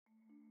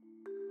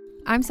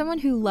I'm someone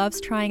who loves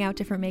trying out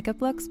different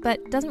makeup looks,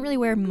 but doesn't really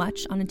wear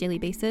much on a daily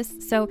basis,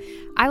 so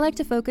I like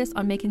to focus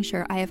on making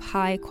sure I have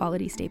high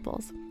quality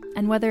staples.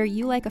 And whether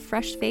you like a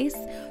fresh face,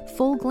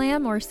 full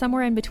glam, or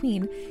somewhere in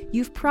between,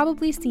 you've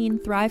probably seen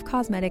Thrive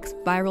Cosmetics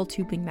Viral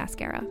Tubing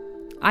Mascara.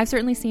 I've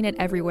certainly seen it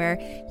everywhere.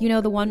 You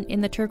know, the one in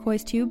the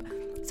turquoise tube?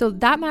 So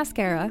that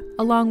mascara,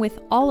 along with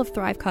all of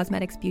Thrive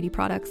Cosmetics beauty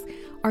products,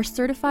 are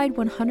certified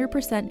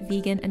 100%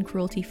 vegan and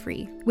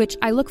cruelty-free, which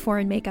I look for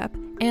in makeup,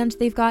 and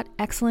they've got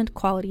excellent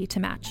quality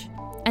to match.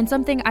 And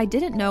something I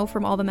didn't know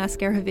from all the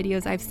mascara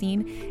videos I've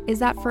seen is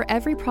that for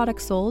every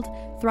product sold,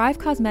 Thrive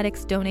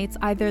Cosmetics donates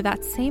either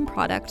that same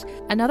product,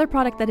 another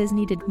product that is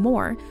needed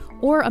more,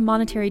 or a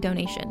monetary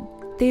donation.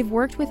 They've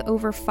worked with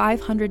over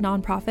 500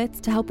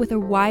 nonprofits to help with a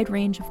wide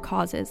range of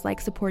causes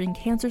like supporting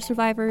cancer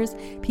survivors,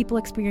 people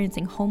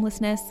experiencing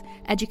homelessness,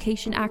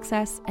 education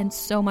access, and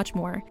so much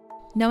more.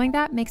 Knowing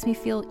that makes me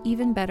feel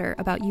even better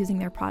about using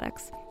their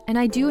products. And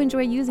I do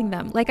enjoy using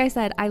them. Like I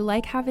said, I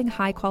like having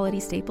high quality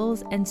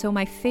staples, and so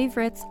my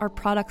favorites are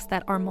products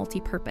that are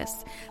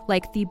multi-purpose,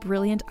 like the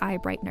Brilliant Eye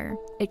Brightener.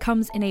 It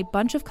comes in a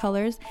bunch of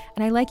colors,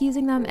 and I like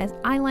using them as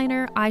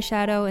eyeliner,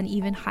 eyeshadow, and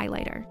even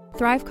highlighter.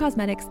 Thrive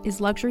Cosmetics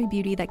is luxury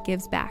beauty that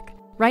gives back.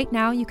 Right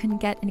now, you can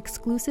get an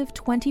exclusive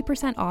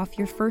 20% off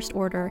your first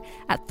order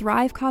at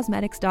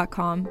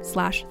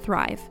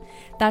thrivecosmetics.com/thrive.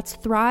 That's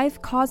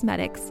Thrive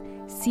Cosmetics,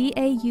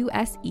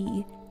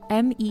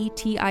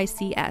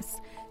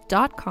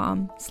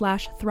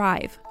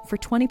 CAUSEMETICS.com/thrive for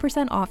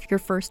 20% off your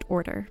first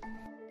order.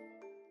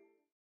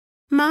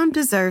 Mom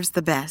deserves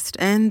the best,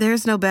 and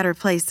there's no better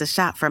place to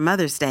shop for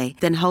Mother's Day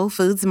than Whole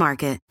Foods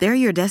Market. They're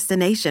your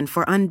destination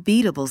for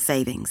unbeatable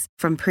savings,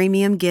 from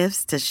premium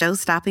gifts to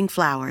show-stopping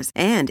flowers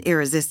and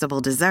irresistible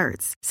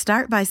desserts.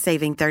 Start by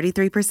saving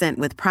 33%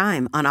 with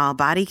Prime on all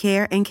body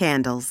care and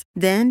candles.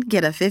 Then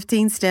get a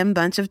 15-stem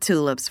bunch of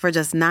tulips for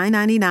just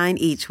 $9.99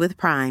 each with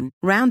Prime.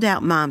 Round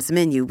out Mom's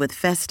menu with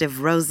festive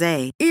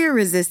rosé,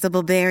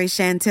 irresistible berry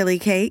chantilly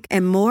cake,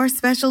 and more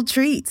special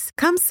treats.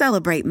 Come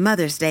celebrate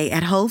Mother's Day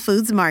at Whole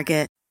Foods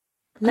Market.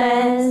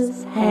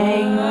 Let's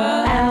hang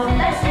out.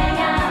 Let's hang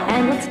out.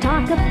 And let's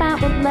talk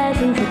about what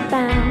lesbians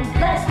about.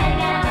 Let's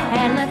hang out.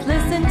 And let's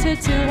listen to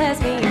two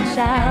lesbians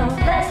shout.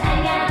 Let's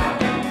hang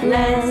out.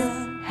 Let's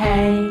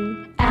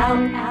hang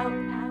out.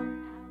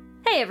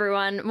 Hey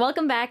everyone,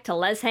 welcome back to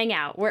Let's Hang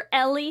Out. We're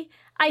Ellie.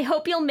 I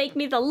hope you'll make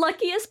me the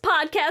luckiest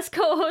podcast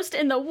co-host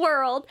in the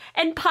world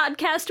and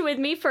podcast with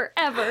me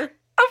forever.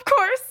 Of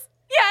course.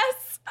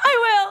 Yes,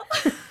 I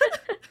will.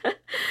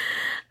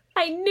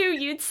 I knew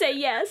you'd say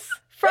yes.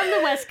 From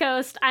the West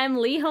Coast, I'm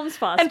Lee Holmes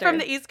Foster. And from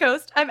the East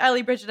Coast, I'm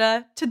Ellie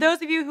Brigida. To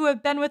those of you who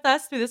have been with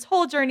us through this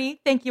whole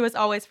journey, thank you as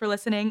always for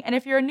listening. And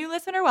if you're a new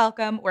listener,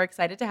 welcome. We're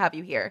excited to have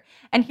you here.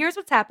 And here's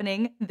what's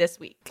happening this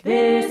week.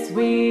 This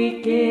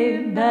week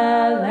in the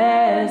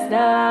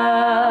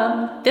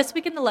Lesdom. This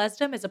week in the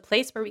Lesdom is a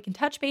place where we can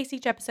touch base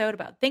each episode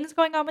about things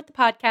going on with the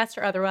podcast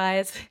or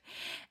otherwise.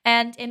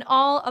 And in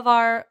all of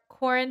our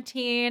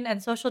quarantine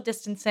and social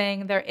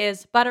distancing, there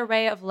is but a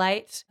ray of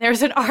light.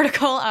 There's an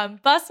article on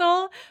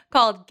Bustle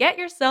called Get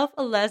Yourself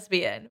a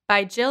Lesbian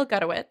by Jill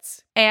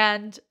Gutowitz,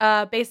 and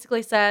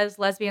basically says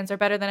lesbians are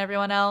better than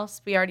everyone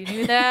else. We already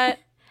knew that.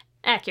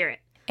 Accurate.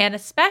 And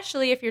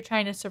especially if you're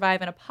trying to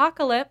survive an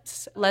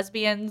apocalypse,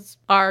 lesbians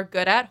are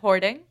good at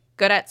hoarding,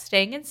 good at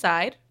staying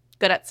inside,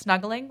 good at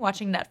snuggling,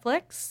 watching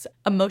Netflix,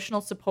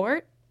 emotional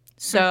support.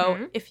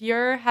 So if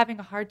you're having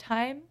a hard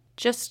time,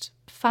 just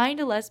find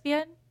a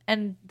lesbian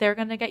and they're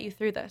going to get you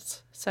through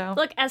this. So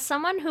look, as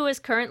someone who is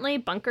currently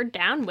bunkered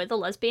down with a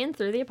lesbian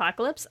through the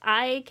apocalypse,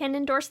 I can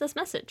endorse this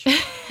message.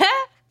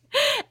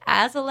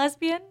 As a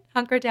lesbian,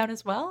 hunker down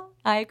as well.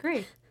 I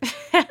agree.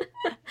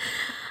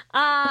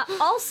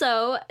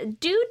 Also,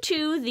 due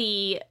to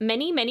the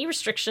many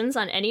restrictions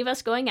on any of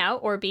us going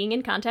out or being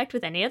in contact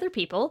with any other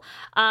people,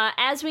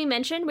 as we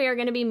mentioned, we are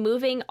going to be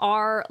moving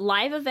our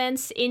live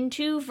events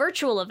into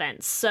virtual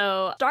events.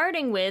 So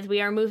starting with,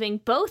 we are moving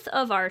both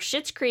of our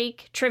Schitt's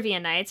Creek trivia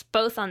nights,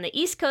 both on the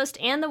East Coast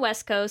and the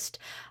West Coast,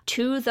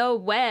 to the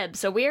web.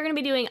 So we are going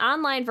to be doing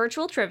online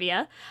virtual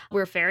trivia.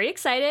 We're very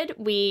excited.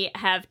 We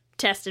have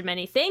tested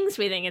many things.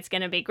 We think it's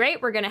going to be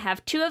great. We're going to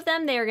have two of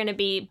them. They are going to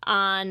be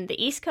on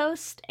the East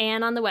Coast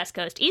and on the West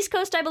Coast. East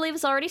Coast, I believe,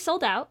 is already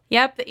sold out.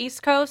 Yep, the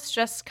East Coast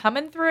just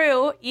coming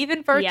through,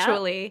 even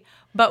virtually. Yep.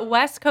 But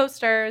West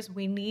Coasters,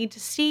 we need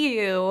to see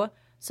you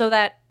so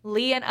that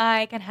Lee and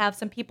I can have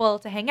some people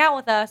to hang out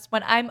with us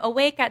when I'm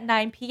awake at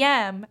 9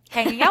 p.m.,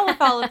 hanging out with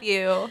all of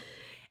you.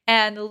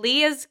 And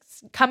Lee is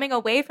coming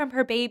away from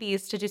her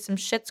babies to do some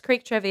Schitt's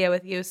Creek trivia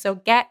with you. So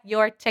get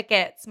your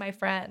tickets, my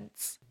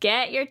friends.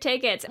 Get your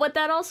tickets. What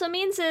that also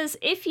means is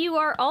if you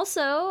are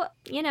also,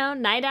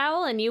 night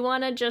owl and you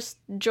want to just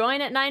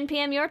join at 9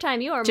 p.m. your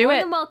time, you are more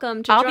than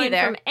welcome to join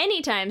from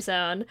any time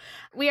zone.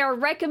 We are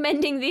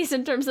recommending these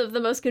in terms of the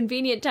most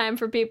convenient time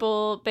for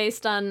people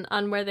based on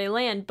where they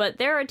land, but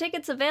there are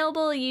tickets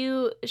available.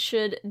 You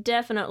should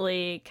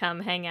definitely come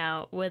hang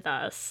out with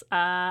us.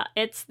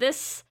 It's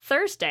this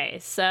Thursday,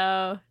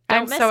 so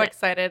don't miss it. I'm so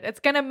excited.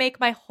 It's going to make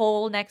my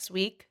whole next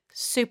week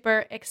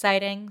super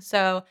exciting.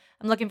 So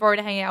I'm looking forward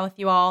to hanging out with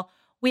you all.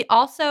 We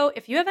also,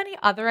 if you have any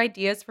other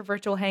ideas for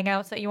virtual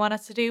hangouts that you want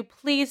us to do,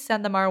 please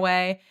send them our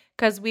way,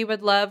 because we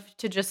would love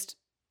to just,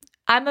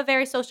 I'm a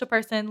very social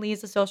person.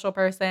 Lee's a social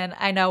person.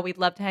 I know we'd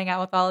love to hang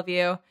out with all of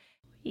you.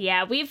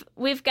 Yeah,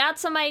 we've got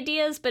some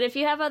ideas, but if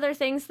you have other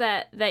things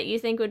that you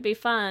think would be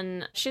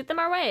fun, shoot them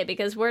our way,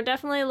 because we're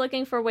definitely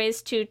looking for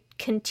ways to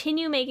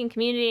continue making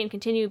community and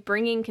continue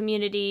bringing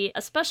community,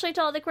 especially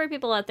to all the queer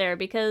people out there,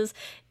 because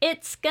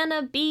it's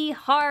gonna be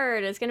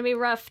hard. It's gonna be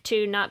rough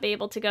to not be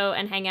able to go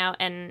and hang out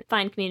and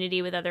find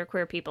community with other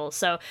queer people.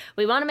 So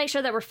we want to make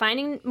sure that we're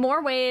finding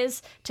more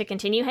ways to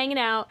continue hanging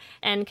out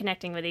and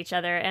connecting with each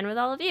other and with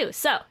all of you.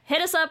 So hit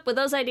us up with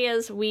those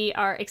ideas. We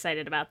are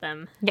excited about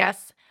them.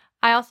 Yes.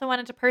 I also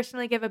wanted to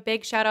personally give a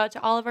big shout out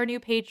to all of our new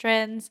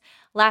patrons.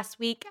 Last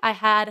week, I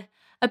had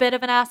a bit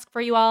of an ask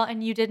for you all,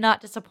 and you did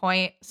not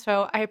disappoint.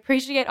 So I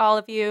appreciate all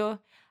of you.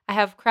 I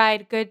have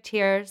cried good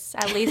tears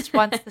at least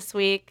once this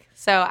week.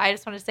 So I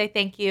just want to say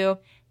thank you.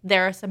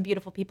 There are some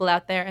beautiful people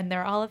out there, and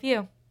they're all of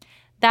you.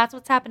 That's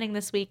what's happening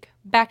this week.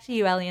 Back to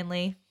you, Ellie and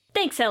Lee.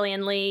 Thanks, Ellie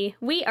and Lee.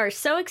 We are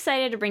so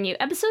excited to bring you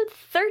episode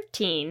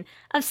 13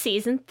 of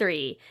season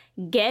 3,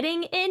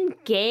 Getting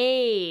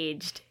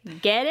Engaged.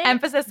 Get it?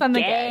 Emphasis on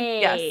the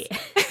gay.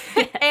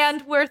 Yes.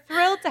 And we're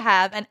thrilled to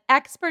have an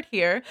expert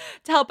here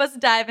to help us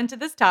dive into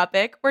this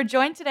topic. We're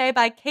joined today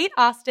by Kate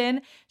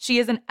Austin. She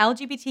is an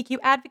LGBTQ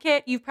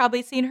advocate. You've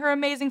probably seen her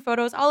amazing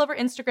photos all over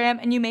Instagram,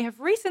 and you may have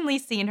recently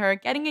seen her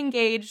getting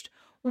engaged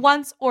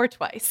once or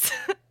twice.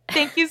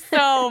 Thank you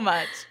so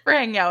much for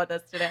hanging out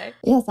with us today.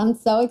 Yes, I'm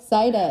so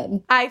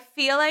excited. I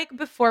feel like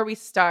before we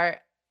start,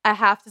 I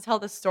have to tell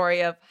the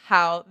story of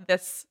how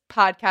this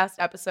podcast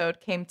episode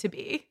came to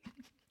be.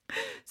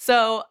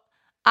 So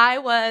I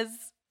was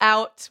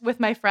out with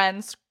my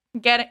friends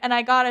and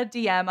I got a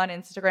DM on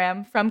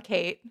Instagram from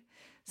Kate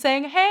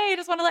saying, "Hey,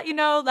 just want to let you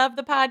know, love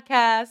the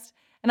podcast."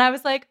 And I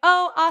was like,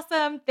 "Oh,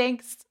 awesome.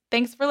 Thanks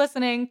for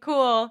listening.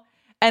 Cool."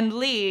 And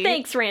Lee.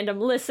 Thanks, random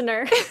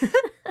listener.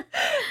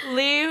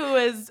 Lee, who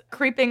was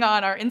creeping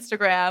on our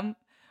Instagram,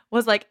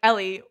 was like,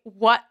 "Ellie,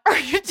 what are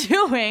you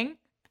doing?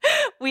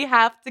 We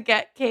have to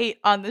get Kate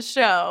on the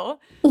show."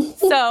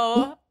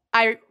 So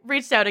I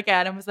reached out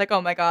again and was like,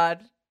 "Oh my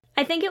God."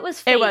 I think it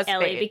was fate, Ellie,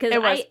 fate. because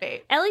it was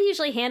fate. Ellie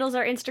usually handles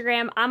our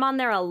Instagram. I'm on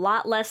there a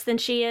lot less than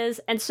she is.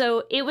 And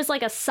so it was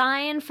like a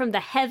sign from the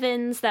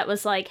heavens that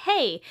was like,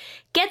 "Hey,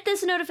 get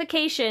this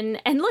notification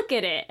and look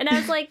at it." And I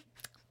was like,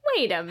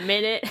 wait a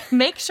minute.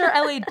 Make sure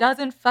Ellie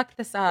doesn't fuck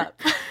this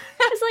up.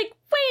 I was like,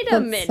 wait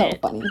a minute. That's so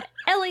funny.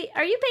 Ellie,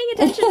 are you paying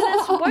attention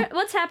to this?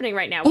 What's happening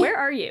right now? Where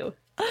are you?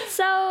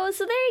 So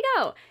there you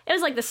go. It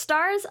was like the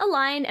stars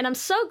aligned, and I'm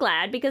so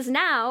glad, because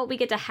now we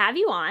get to have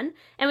you on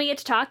and we get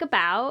to talk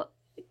about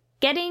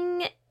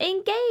getting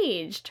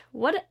engaged.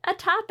 What a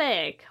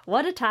topic.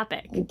 What a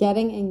topic.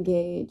 Getting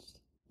engaged.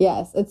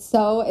 Yes,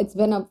 it's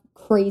been a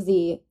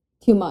crazy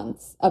 2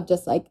 months of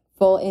just like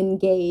full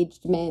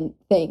engagement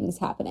things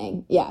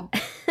happening. Yeah.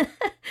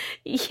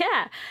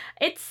 Yeah.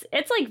 It's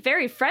like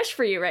very fresh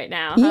for you right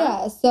now. Huh?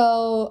 Yeah.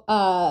 So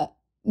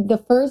the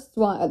first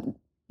one,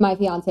 my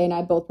fiance and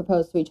I both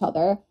proposed to each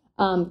other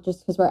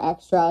just because we're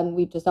extra and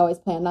we just always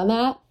planned on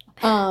that.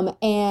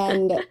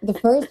 And the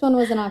first one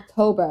was in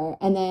October,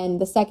 and then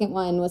the second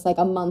one was like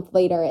a month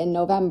later in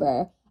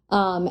November.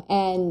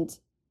 And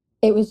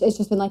it's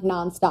just been like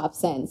nonstop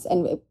since.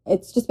 And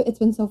it's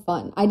been so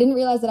fun. I didn't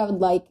realize that I would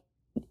like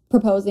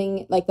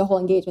proposing, like the whole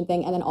engagement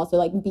thing, and then also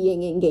like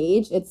being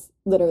engaged. It's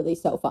literally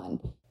so fun.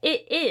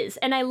 It is.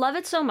 And I love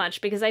it so much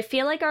because I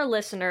feel like our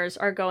listeners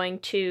are going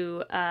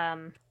to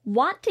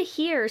want to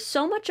hear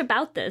so much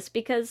about this,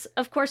 because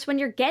of course when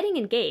you're getting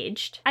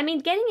engaged, I mean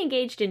getting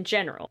engaged in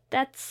general,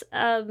 that's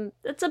a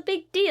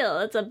big deal.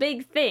 It's a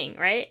big thing,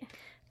 right?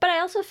 But I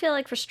also feel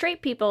like for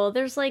straight people,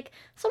 there's like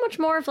so much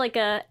more of like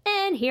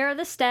and here are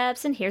the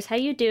steps, and here's how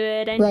you do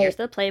it, and right. Here's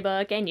the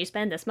playbook, and you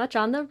spend this much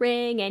on the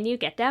ring, and you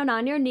get down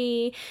on your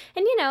knee.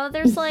 And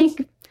there's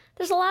like,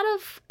 there's a lot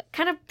of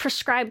kind of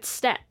prescribed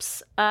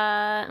steps.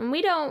 And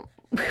we don't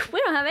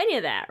have any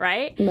of that,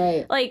 right?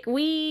 Right. Like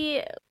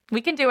we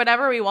can do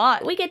whatever we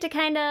want. We get to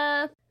kind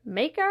of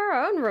make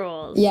our own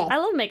rules. Yes. I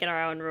love making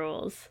our own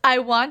rules. I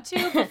want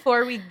to,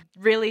 before we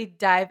really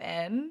dive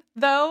in,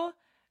 though,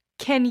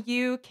 can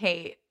you,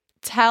 Kate,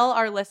 tell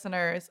our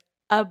listeners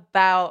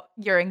about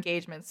your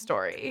engagement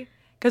story?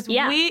 Because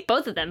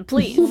both of them,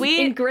 please.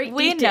 In great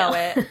detail. Know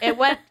it. It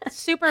went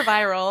super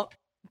viral.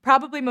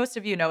 Probably most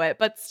of you know it,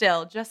 but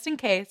still, just in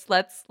case,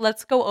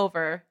 let's go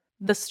over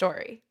the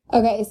story.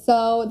 Okay,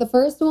 so the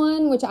first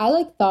one, which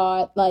I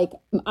thought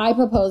I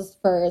proposed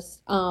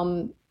first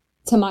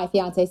to my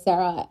fiance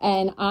Sarah,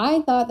 and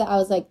I thought that I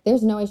was like,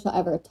 there's no way she'll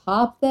ever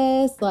top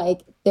this.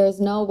 Like,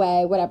 there's no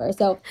way, whatever.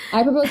 So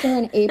I proposed to her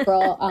in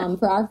April.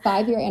 For our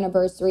 5-year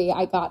anniversary,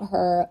 I got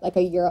her like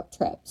a Europe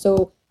trip.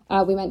 So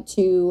we went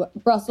to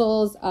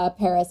Brussels,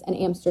 Paris, and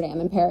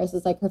Amsterdam. And Paris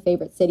is like her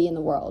favorite city in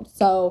the world.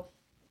 So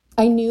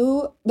I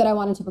knew that I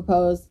wanted to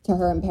propose to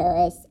her in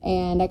Paris,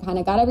 and I kind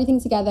of got everything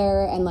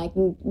together and like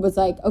was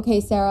like, okay,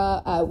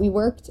 Sarah, we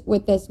worked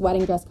with this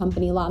wedding dress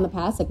company a lot in the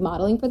past, like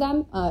modeling for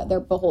them. They're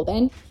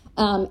Beholden.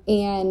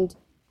 And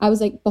I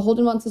was like,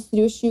 Beholden wants us to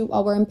do a shoot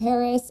while we're in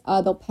Paris.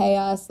 They'll pay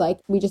us. Like,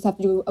 we just have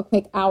to do a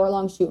quick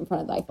hour-long shoot in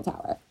front of the Eiffel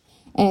Tower.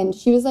 And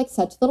she was like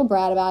such a little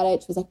brat about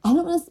it. She was like, I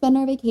don't want to spend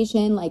our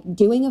vacation like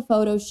doing a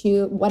photo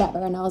shoot,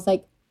 whatever. And I was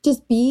like,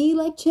 just be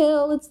like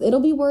chill.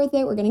 It'll be worth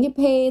it. We're going to get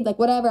paid, like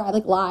whatever. I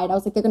like lied. I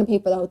was like, they're going to pay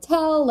for the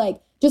hotel,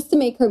 like just to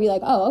make her be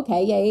like, oh,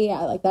 okay.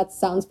 Yeah. Like that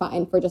sounds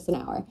fine for just an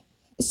hour.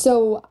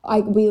 So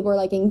we were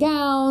like in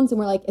gowns and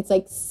we're like, it's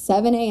like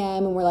 7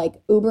 a.m. and we're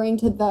like Ubering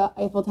to the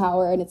Eiffel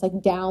Tower and it's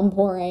like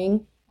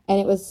downpouring and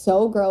it was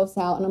so gross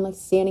out. And I'm like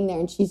standing there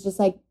and she's just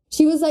like,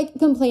 she was like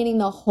complaining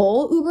the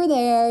whole Uber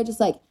there, just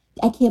like,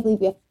 I can't believe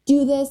we have to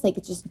do this. Like,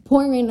 it's just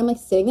pouring rain. And I'm like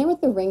sitting there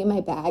with the ring in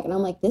my bag. And I'm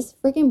like, this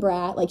freaking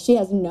brat, like she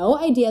has no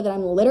idea that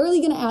I'm literally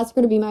going to ask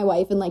her to be my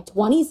wife in like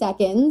 20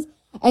 seconds.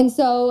 And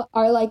so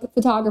our like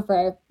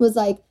photographer was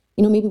like,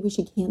 you know, maybe we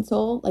should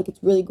cancel. Like,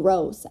 it's really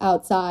gross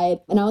outside.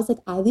 And I was like,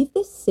 I leave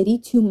this city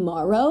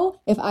tomorrow.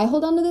 If I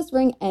hold on to this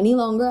ring any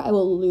longer, I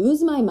will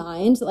lose my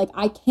mind. Like,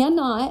 I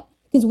cannot,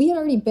 because we had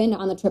already been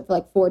on the trip for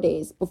like 4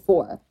 days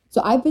before.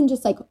 So I've been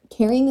just like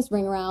carrying this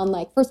ring around.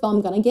 Like, first of all,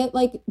 I'm going to get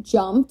like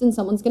jumped and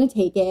someone's going to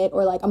take it,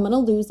 or like I'm going to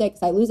lose it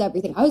because I lose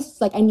everything. I was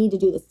just like, I need to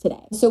do this today.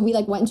 So we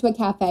like went into a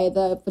cafe.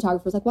 The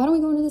photographer was like, why don't we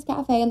go into this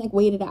cafe and like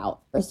wait it out?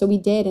 So we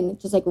did. And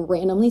it just like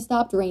randomly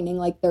stopped raining.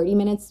 Like 30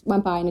 minutes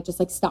went by and it just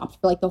like stopped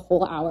for like the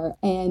whole hour.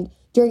 And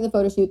during the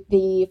photo shoot,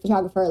 the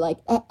photographer, like,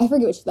 I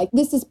forget what she's like,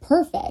 this is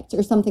perfect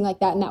or something like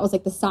that. And that was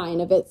like the sign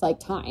of it's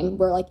like time.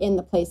 We're like in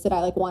the place that I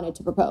like wanted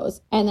to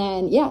propose. And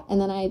then, yeah. And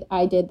then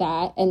I did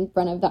that in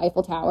front of the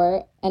Eiffel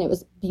Tower and it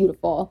was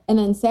beautiful. And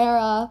then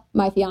Sarah,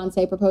 my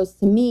fiance, proposed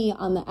to me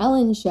on the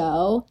Ellen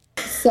show.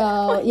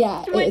 So,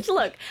 yeah. Which,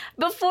 look,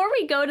 before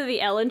we go to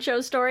the Ellen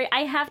show story,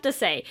 I have to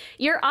say,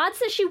 your odds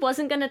that she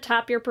wasn't going to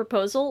top your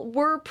proposal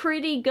were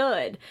pretty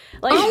good.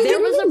 Like, there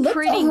was a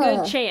pretty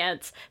good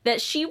chance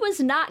that she was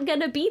not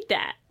going to beat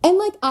that. And,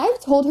 like, I've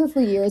told her for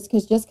years,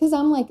 just because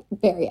I'm, like,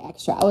 very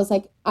extra. I was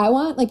like, I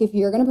want, like, if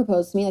you're going to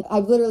propose to me, like,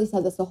 I've literally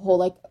said this the whole,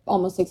 like,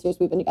 almost 6 years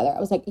we've been together. I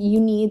was like, you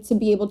need to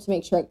be able to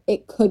make sure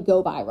it could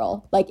go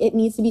viral. Like, it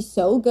needs to be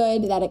so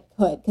good that it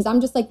could. Because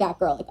I'm just, like, that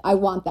girl. Like, I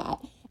want that.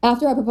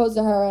 After I proposed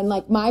to her and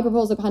like my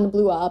proposal kind of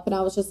blew up and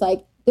I was just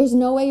like, there's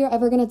no way you're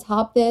ever going to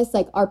top this.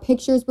 Like our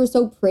pictures were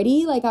so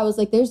pretty. Like I was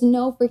like, there's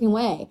no freaking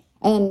way.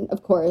 And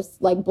of course,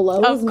 like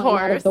blows me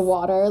out of the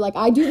water. Like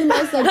I do the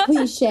most like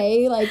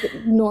cliche, like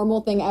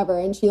normal thing ever.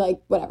 And she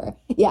like, whatever.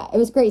 Yeah, it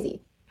was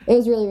crazy. It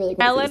was really, really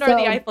crazy. Ellen or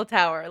the Eiffel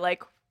Tower?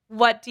 Like,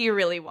 what do you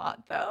really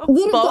want, though?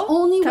 Literally, both? The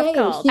only way.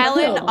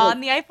 Ellen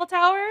on the Eiffel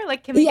Tower?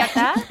 Like, can we get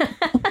that?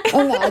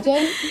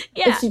 Imagine.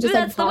 Yeah, she just,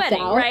 that's like, the wedding,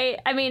 out. Right?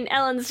 I mean,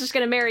 Ellen's just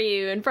going to marry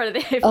you in front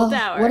of the Eiffel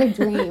Tower. What a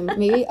dream.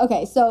 Maybe.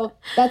 Okay, so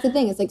that's the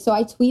thing. It's like, so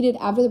I tweeted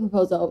after the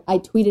proposal, I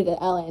tweeted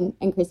at Ellen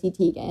and Chrissy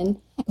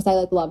Teigen because I,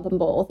 like, love them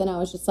both. And I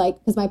was just like,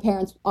 because my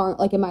parents aren't,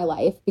 like, in my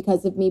life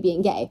because of me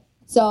being gay.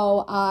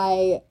 So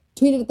I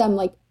tweeted at them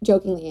like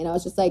jokingly and I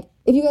was just like,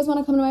 if you guys want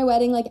to come to my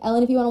wedding, like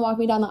Ellen, if you want to walk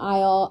me down the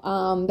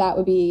aisle, that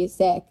would be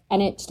sick.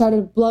 And it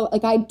started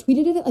like I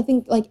tweeted it I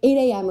think like 8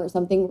 a.m. or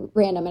something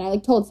random and I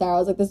like told Sarah, I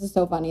was like, this is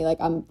so funny, like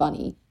I'm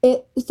funny.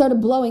 It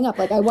started blowing up.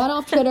 Like I went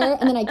off Twitter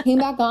and then I came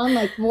back on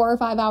like 4 or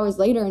 5 hours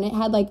later and it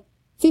had like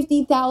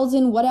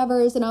 50,000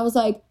 whatevers and I was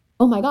like,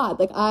 oh my God,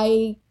 like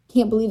I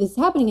can't believe this is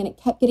happening. And it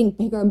kept getting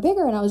bigger and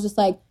bigger and I was just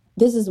like,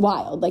 this is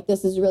wild. Like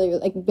this is really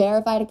like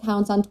verified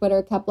accounts on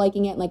Twitter kept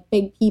liking it and like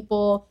big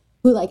people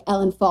who like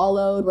Ellen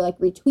followed were like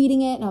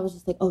retweeting it. And I was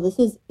just like, oh, this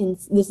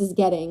is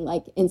getting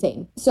like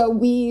insane. So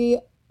we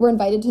were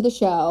invited to the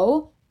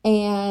show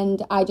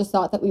and I just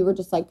thought that we were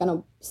just like going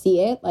to see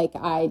it. Like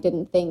I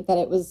didn't think that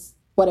it was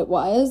what it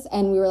was.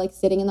 And we were like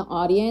sitting in the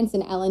audience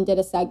and Ellen did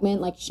a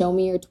segment like show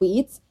me your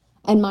tweets.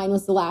 And mine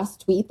was the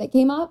last tweet that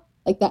came up,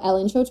 like the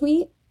Ellen show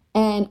tweet.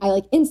 And I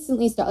like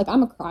instantly start, like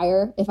I'm a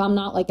crier. If I'm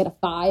not like at a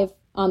 5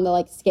 on the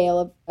like scale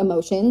of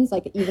emotions,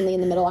 like evenly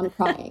in the middle, I'm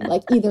crying.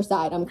 Like either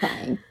side, I'm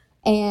crying.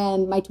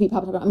 And my tweet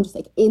popped up and I'm just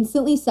like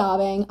instantly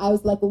sobbing. I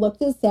was like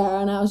looked at Sarah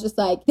and I was just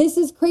like, this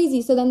is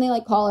crazy. So then they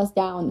like call us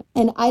down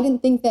and I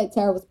didn't think that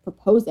Sarah was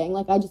proposing.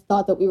 Like I just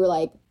thought that we were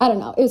like, I don't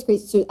know. It was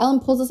crazy. So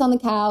Ellen pulls us on the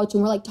couch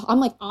and we're like, I'm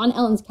like on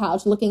Ellen's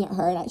couch looking at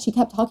her and she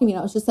kept talking to me and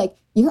I was just like,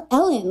 you're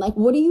Ellen. Like,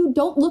 what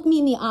don't look me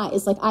in the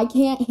eyes. Like, I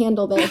can't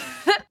handle this.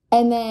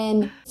 And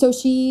then, so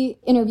she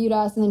interviewed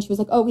us and then she was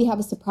like, oh, we have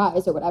a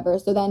surprise or whatever.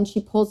 So then she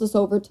pulls us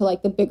over to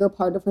like the bigger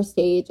part of her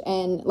stage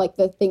and like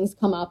the things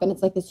come up and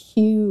it's like this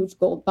huge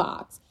gold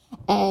box.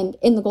 And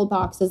in the gold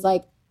box is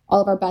like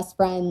all of our best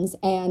friends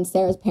and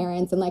Sarah's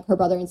parents and like her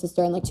brother and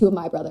sister and like 2 of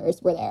my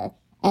brothers were there.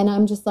 And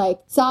I'm just like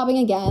sobbing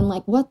again,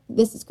 like, what?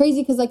 This is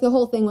crazy. Cause like the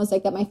whole thing was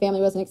like that my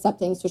family wasn't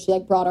accepting. So she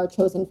like brought our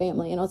chosen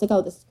family and I was like,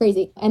 oh, this is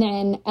crazy. And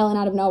then Ellen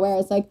out of nowhere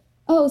is like,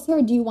 oh,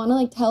 Sarah, do you want to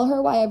like tell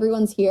her why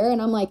everyone's here?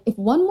 And I'm like, if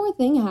one more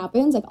thing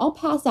happens, like I'll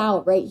pass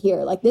out right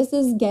here. Like this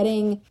is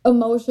getting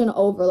emotion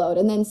overload.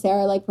 And then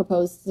Sarah like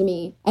proposed to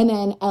me. And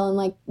then Ellen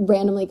like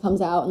randomly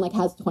comes out and like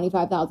has a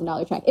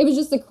 $25,000 check. It was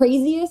just the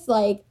craziest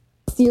like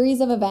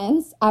series of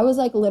events. I was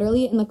like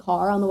literally in the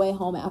car on the way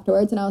home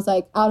afterwards and I was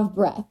like out of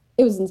breath.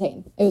 It was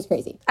insane. It was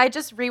crazy. I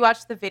just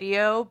rewatched the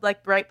video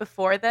like right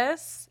before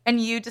this and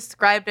you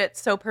described it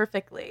so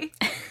perfectly.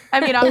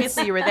 I mean,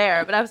 obviously you were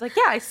there, but I was like,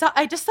 yeah,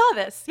 I just saw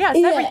this. Yes,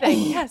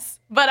 everything. Yes.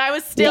 But I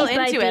was still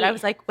into it. I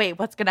was like, wait,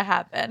 what's going to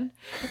happen?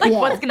 Like,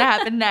 what's going to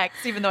happen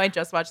next? Even though I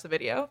just watched the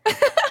video.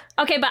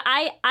 Okay, but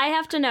I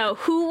have to know,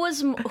 who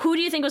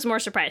do you think was more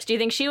surprised? Do you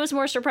think she was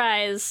more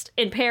surprised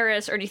in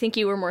Paris, or do you think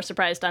you were more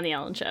surprised on the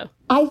Ellen show?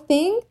 I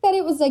think that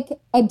it was like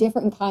a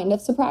different kind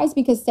of surprise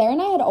because Sarah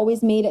and I had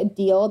always made a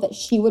deal that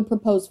she would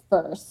propose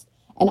first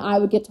and I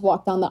would get to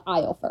walk down the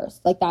aisle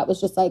first. Like that was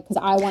just like, because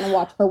I want to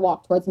watch her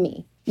walk towards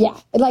me. Yeah.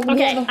 Like,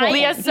 okay. I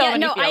have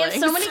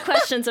so many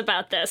questions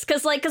about this.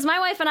 Because my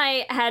wife and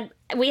I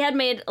had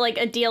made like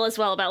a deal as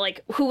well about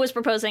like who was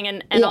proposing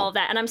and all of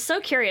that. And I'm so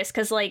curious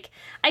because like,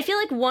 I feel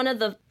like one of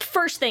the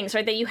first things,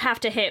 right, that you have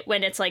to hit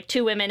when it's like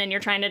two women and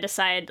you're trying to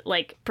decide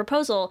like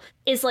proposal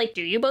is like,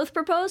 do you both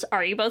propose?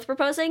 Are you both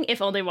proposing?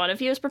 If only one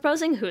of you is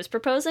proposing, who's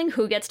proposing?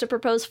 Who gets to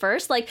propose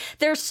first? Like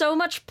there's so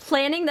much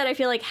planning that I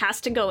feel like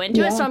has to go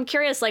into it. So I'm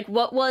curious, like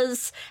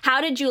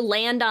how did you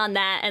land on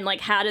that? And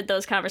like, how did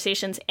those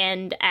conversations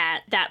end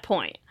at that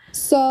point?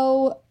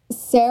 So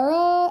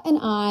Sarah and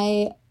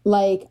I,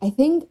 like, I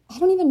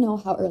don't even know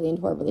how early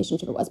into our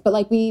relationship it was, but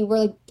like we were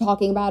like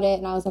talking about it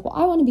and I was like, well,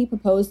 I want to be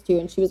proposed to.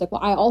 And she was like,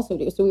 well, I also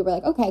do. So we were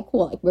like, okay,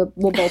 cool. Like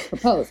we'll both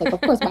propose. Like,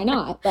 of course, why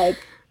not? Like,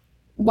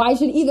 why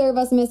should either of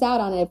us miss out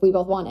on it if we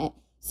both want it?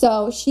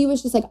 So she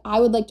was just like, I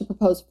would like to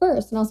propose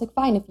first. And I was like,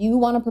 fine, if you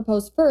want to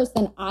propose first,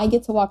 then I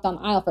get to walk down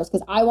the aisle first.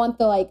 Cause I want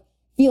the like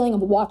feeling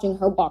of watching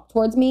her walk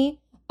towards me,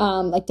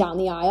 like down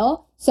the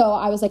aisle. So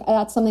I was like,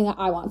 that's something that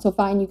I want. So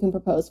fine, you can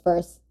propose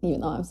first, even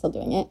though I'm still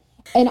doing it.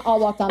 And I'll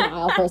walk down the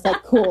aisle first.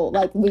 Like, cool.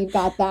 Like, we've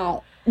got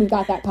that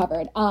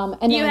covered.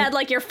 And you had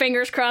like your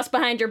fingers crossed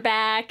behind your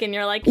back and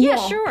you're like,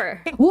 yeah.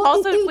 Sure. Well,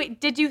 also, wait,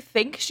 did you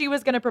think she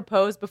was going to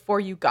propose before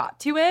you got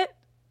to it?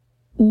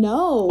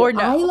 No. Or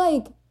no? I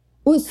like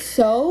was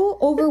so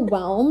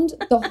overwhelmed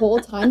the whole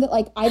time that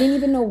like I didn't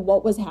even know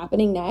what was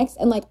happening next.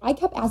 And like I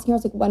kept asking her, I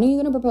was like, when are you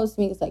going to propose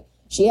to me? Because like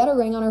she had a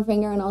ring on her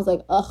finger and I was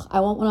like, ugh, I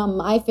want one on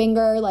my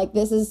finger. Like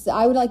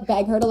I would like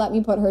beg her to let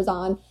me put hers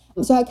on.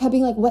 So I kept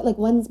being like, what, like,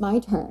 when's my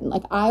turn?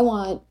 Like, I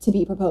want to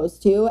be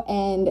proposed to.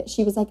 And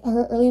she was like,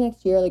 early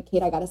next year, like,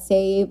 Kate, I got to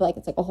save. Like,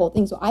 it's like a whole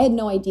thing. So I had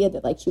no idea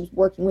that like she was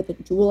working with a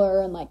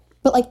jeweler and like,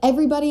 but like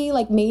everybody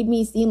like made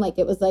it seem like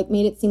it was like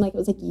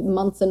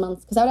months and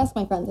months. Cause I would ask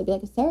my friends, I'd be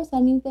like, has Sarah said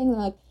anything? And they're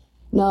like,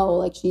 no,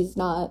 like she's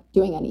not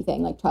doing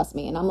anything. Like, trust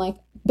me. And I'm like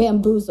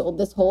bamboozled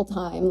this whole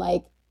time.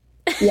 Like,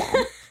 yeah.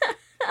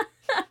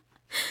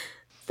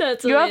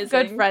 That's you amazing.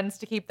 have good friends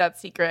to keep that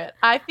secret.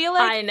 I feel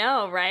like I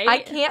know, right? I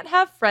can't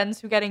have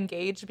friends who get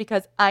engaged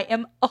because I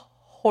am a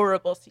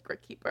horrible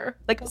secret keeper.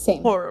 Like,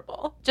 same.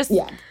 Horrible. Just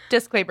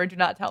disclaimer, do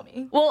not tell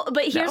me. Well,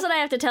 but here's what I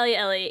have to tell you,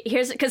 Ellie.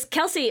 Because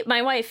Kelsey,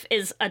 my wife,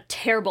 is a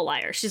terrible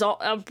liar. She's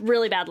a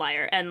really bad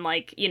liar and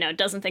like, you know,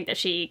 doesn't think that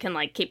she can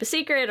like keep a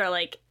secret or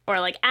like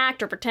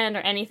act or pretend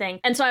or anything.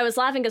 And so I was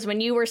laughing because when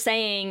you were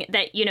saying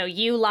that, you know,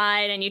 you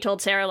lied and you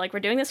told Sarah, like, we're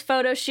doing this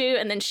photo shoot,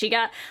 and then she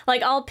got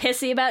like all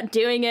pissy about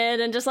doing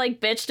it and just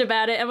like bitched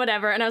about it and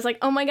whatever. And I was like,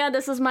 oh my God,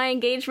 this is my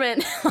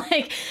engagement.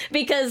 Like,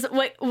 because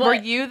what were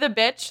you the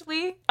bitch,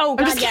 Lee? Oh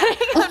God,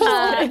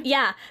 yeah.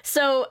 Yeah.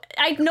 So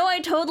I know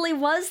I totally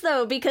was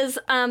though, because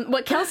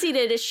what Kelsey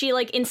did is she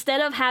like, instead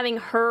of having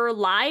her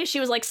lie, she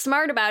was like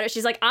smart about it.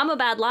 She's like, I'm a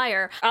bad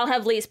liar. I'll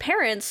have Lee's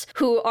parents,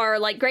 who are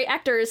like great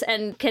actors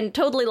and can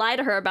totally lie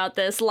to her about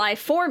this, lie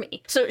for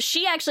me. So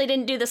she actually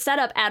didn't do the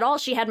setup at all.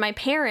 She had my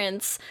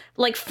parents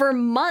like for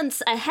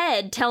months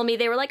ahead tell me,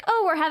 they were like,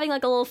 oh, we're having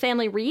like a little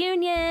family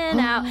reunion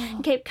out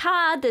in Cape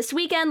Cod this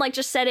weekend. Like,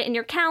 just set it in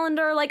your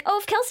calendar. Like, oh,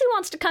 if Kelsey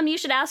wants to come, you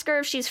should ask her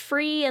if she's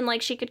free and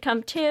like she could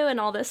come too and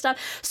all this stuff.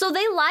 So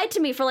they lied to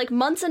me for like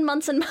months and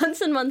months and months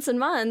and months and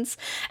months.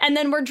 And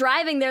then we're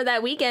driving there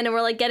that weekend and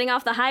we're like getting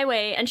off the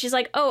highway and she's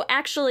like, oh,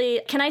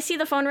 actually, can I see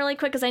the phone really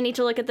quick because I need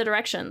to look at the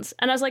directions?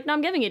 And I was like, no,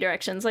 I'm giving you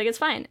directions. Like, it's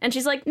fine. And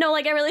she's like, no,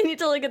 like, I really need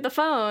to look at the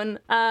phone.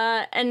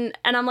 And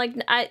I'm like,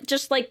 I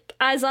just like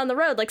eyes on the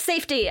road, like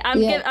safety.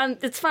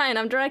 It's fine.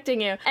 I'm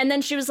directing you. And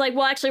then she was like,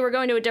 well, actually, we're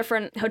going to a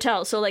different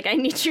hotel. So like, I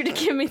need you to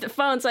give me the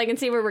phone so I can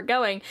see where we're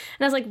going.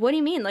 And I was like, what do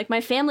you mean? Like,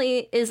 my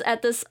family is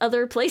at this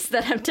other place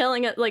that I'm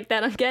telling it, like,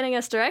 that I'm getting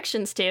us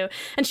directions to.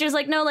 And she was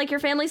like, no, like, your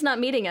family's not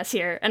meeting us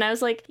here. And I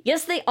was like,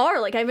 yes, they are.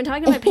 Like, I've been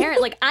talking to my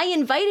parent. Like, I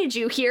invited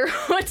you here.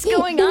 What's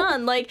going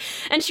on? Like,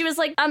 and she was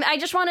like, I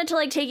just wanted to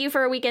like take you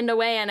for a weekend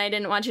away and I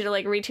didn't want you to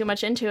like read too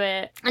much into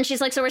it. And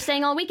she's like, so we're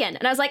staying all weekend.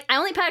 And I was like, I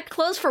only packed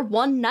clothes for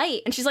one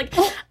night. And she's like,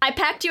 I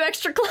packed you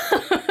extra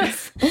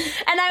clothes.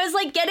 And I was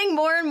like getting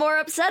more and more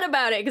upset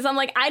about it because I'm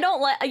like, I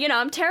don't let,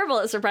 I'm terrible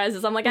at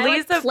surprises. I'm like, I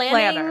Lee's like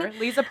planning. a planner.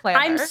 Lee's a planner.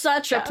 I'm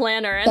such a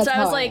planner. And That's so I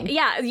was how I like, am.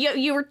 yeah,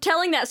 you were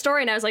telling that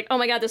story and I was like, oh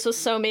my God, this was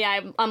so me.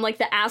 I'm like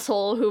the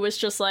asshole who was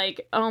just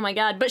like, oh my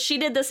God. But she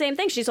did the same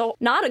thing. She's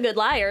not a good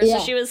liar. Yeah.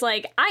 So she was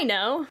like, I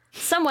know.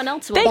 Someone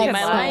else will They do can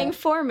my lie. lying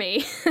for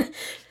me.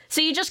 So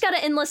you just got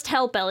to enlist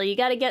help, Ellie. You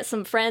got to get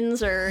some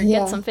friends or Yeah.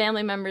 get some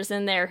family members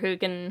in there who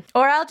can.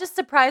 Or I'll just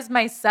surprise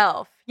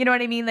myself. You know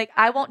what I mean? Like,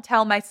 I won't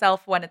tell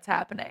myself when it's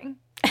happening.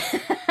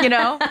 You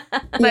know?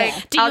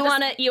 Like, Do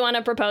you want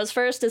to propose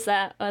first? Is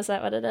that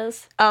what it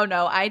is? Oh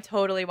no, I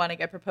totally want to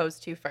get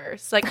proposed to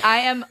first. Like, I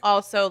am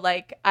also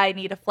like, I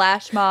need a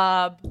flash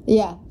mob.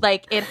 Yeah.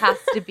 Like, it has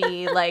to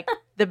be like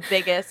the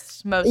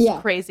biggest, most Yeah.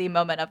 crazy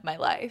moment of my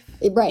life.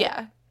 Right.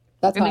 Yeah.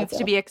 That's It how I needs to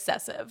feel. be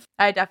excessive.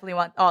 I definitely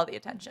want all the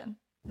attention.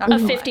 Not A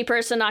gonna lie.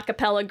 50-person a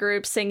cappella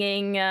group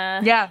singing,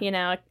 Yeah.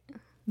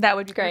 That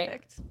would be great.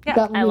 perfect. Yeah.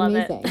 That would I be love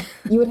it. amazing.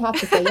 You would have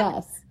to say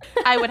yes.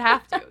 I would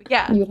have to.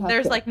 Yeah. You would have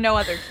There's to. like no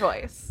other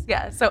choice.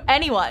 Yeah. So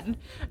anyone,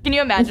 can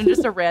you imagine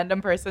just a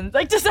random person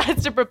like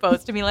decides to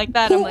propose to me like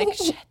that? I'm like,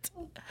 shit.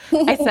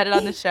 I said it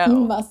on the show. You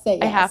must say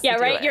I yes. have to Yeah,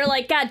 do right? it. You're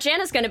like, God,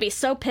 Jana's going to be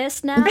so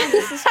pissed now.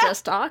 This is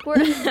just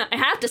awkward. I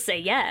have to say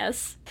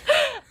yes.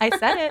 I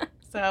said it.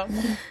 So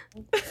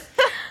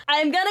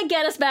I'm going to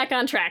get us back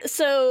on track.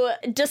 So,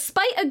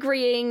 despite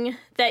agreeing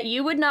that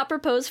you would not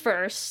propose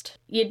first,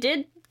 you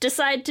did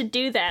decide to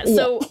do that.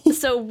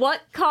 So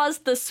what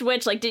caused the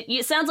switch? Like,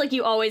 it sounds like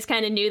you always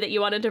kind of knew that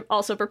you wanted to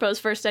also propose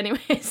first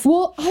anyways.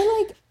 Well,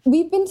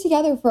 we've been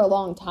together for a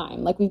long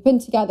time. Like, we've been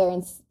together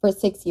for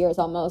 6 years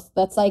almost.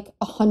 That's like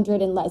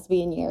 100 in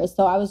lesbian years.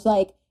 So I was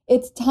like,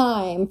 it's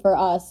time for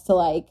us to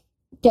like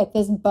get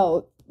this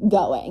boat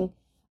going.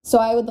 So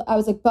I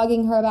was like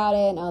bugging her about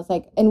it, and I was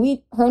like, and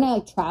her and I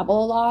like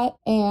travel a lot,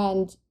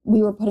 and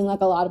we were putting like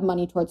a lot of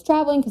money towards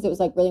traveling because it was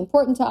like really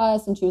important to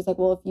us. And she was like,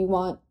 well, if you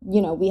want,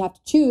 we have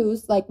to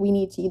choose, like we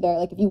need to either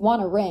like, if you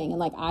want a ring, and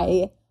like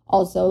I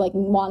also like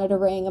wanted a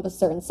ring of a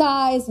certain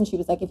size, and she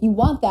was like, if you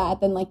want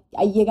that, then like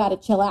you got to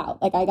chill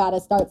out, like I got to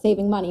start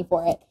saving money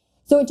for it.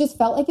 So it just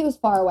felt like it was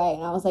far away,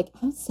 and I was like,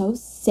 I'm so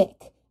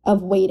sick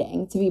of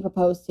waiting to be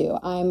proposed to.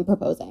 I'm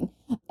proposing.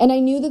 And I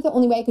knew that the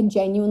only way I could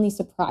genuinely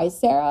surprise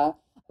Sarah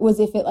was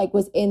if it like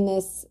was in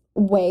this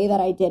way that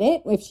I did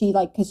it, if she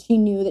like, because she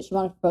knew that she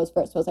wanted to propose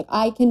first. So I was like,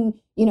 I can,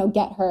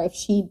 get her if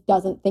she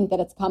doesn't think that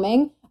it's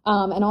coming.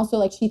 And also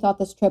like she thought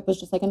this trip was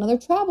just like another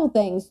travel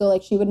thing. So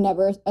like she would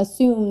never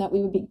assume that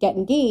we would get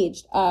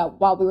engaged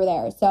while we were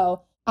there.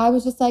 So I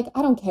was just like,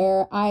 I don't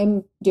care.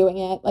 I'm doing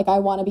it. Like I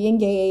want to be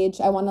engaged.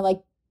 I want to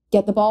like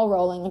get the ball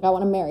rolling. Like I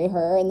want to marry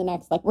her in the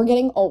next, like we're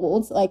getting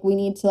old. Like we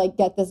need to like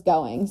get this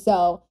going.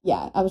 So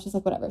yeah, I was just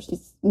like, whatever.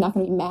 She's not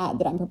going to be mad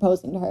that I'm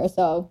proposing to her.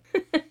 So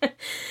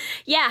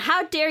Yeah,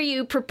 how dare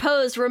you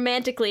propose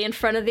romantically in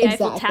front of the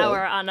Eiffel Exactly.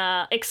 Tower on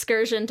a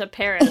excursion to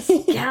Paris?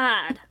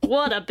 God,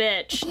 what a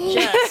bitch.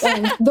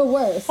 Just the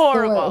worst.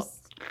 Horrible. The worst.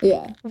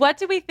 Yeah. what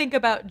do we think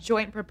about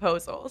joint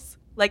proposals?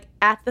 Like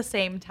at the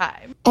same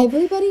time?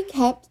 Everybody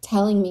kept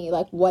telling me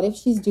like, what if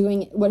she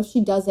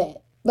does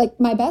it? Like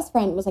my best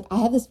friend was like, I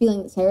have this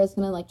feeling that Sarah's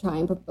gonna like try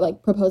and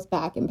propose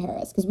back in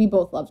Paris because we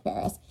both loved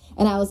Paris.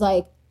 And I was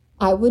like,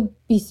 I would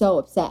be so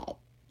upset.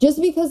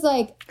 Just because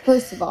like,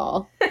 first of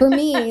all, for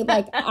me,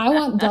 like I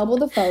want double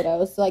the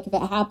photos. So like if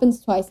it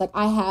happens twice, like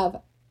I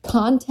have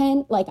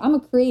content, like I'm a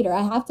creator.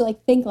 I have to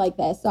like think like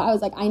this. So I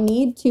was like, I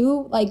need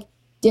two like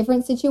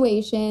different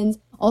situations.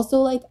 Also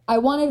like I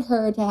wanted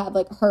her to have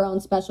like her own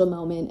special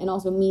moment and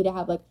also me to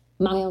have like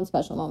my own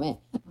special moment.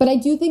 But I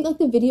do think like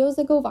the videos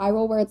that go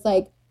viral where it's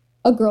like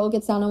a girl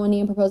gets down on one knee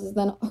and proposes,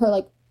 then her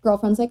like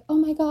girlfriend's like, oh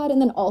my God,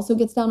 and then also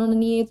gets down on a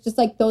knee. It's just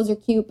like, those are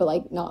cute, but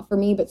like not for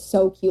me, but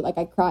so cute. Like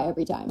I cry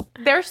every time.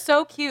 They're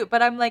so cute,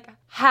 but I'm like,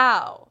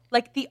 how?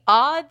 Like the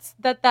odds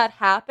that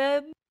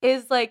happen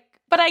is like,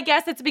 but I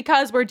guess it's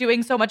because we're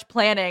doing so much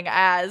planning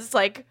as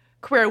like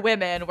queer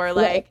women. We're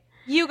like, Right.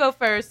 you go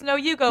first. No,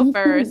 you go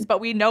first. But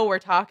we know we're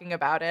talking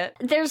about it.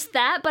 there's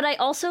that, but I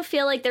also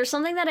feel like there's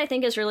something that I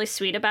think is really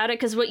sweet about it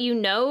because what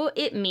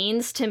it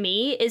means to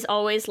me is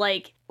always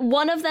like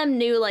one of them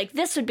knew like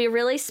this would be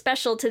really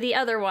special to the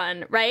other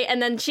one, right?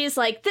 And then she's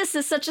like, this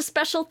is such a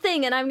special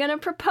thing and I'm gonna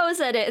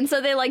propose at it. And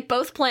so they like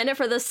both plan it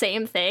for the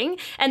same thing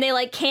and they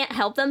like can't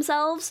help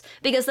themselves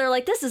because they're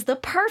like, this is the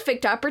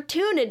perfect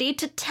opportunity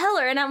to tell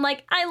her. And I'm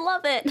like, I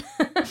love it.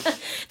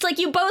 It's like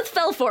you both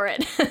fell for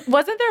it.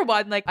 Wasn't there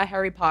one, like a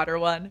Harry Potter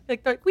one?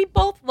 Like, they're like, we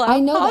both love I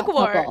know that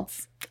couple.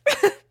 Hogwarts.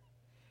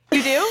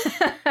 You do?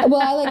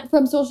 Well, I like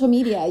from social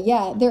media.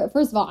 Yeah.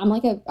 First of all,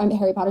 I'm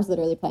Harry Potter's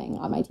literally playing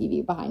on my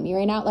TV behind me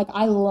right now. Like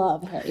I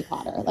love Harry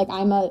Potter. Like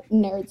I'm a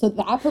nerd. So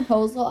that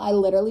proposal, I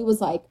literally was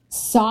like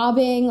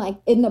sobbing. Like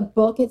in the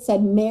book, it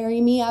said,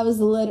 marry me. I was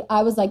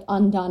like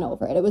undone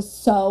over it. It was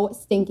so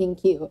stinking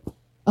cute.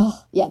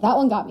 Oh yeah. That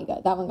one got me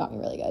good. That one got me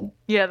really good.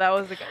 Yeah, that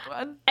was a good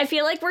one. I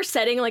feel like we're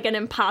setting like an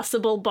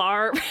impossible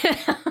bar.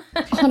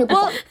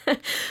 100%.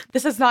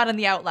 This is not in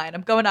the outline.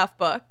 I'm going off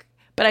book.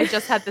 But I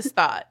just had this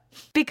thought.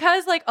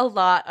 Because like a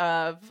lot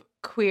of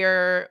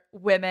queer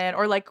women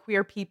or like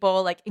queer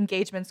people, like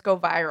engagements go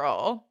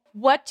viral.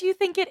 What do you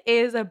think it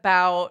is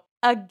about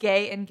a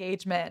gay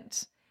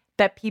engagement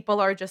that people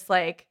are just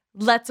like,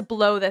 let's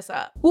blow this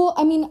up? Well,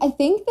 I mean, I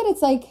think that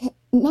it's like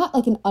not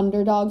like an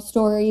underdog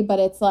story, but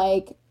it's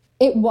like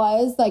it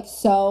was like,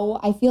 so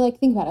I feel like,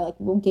 think about it, like,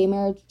 well, gay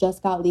marriage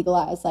just got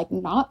legalized like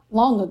not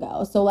long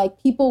ago. So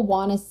like people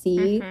want to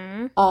see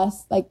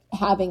us like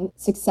having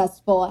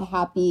successful,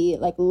 happy,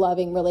 like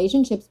loving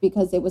relationships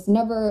because it was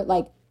never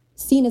like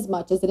seen as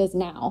much as it is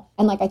now.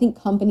 And like I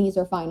think companies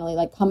are finally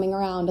like coming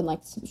around and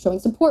like showing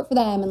support for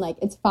them, and like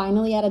it's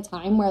finally at a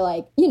time where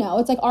like, you know,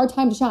 it's like our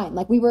time to shine.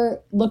 Like we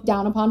were looked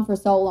down upon for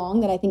so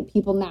long that I think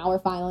people now are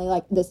finally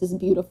like, this is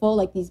beautiful.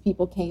 Like these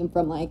people came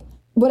from like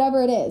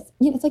whatever it is,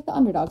 you know, it's like the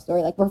underdog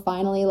story. Like we're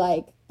finally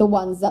like the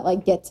ones that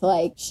like get to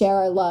like share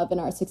our love and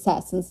our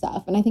success and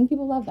stuff. And I think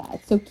people love that.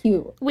 It's so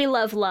cute. We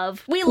love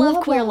love. We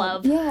love queer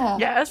love. Yeah.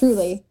 Yes.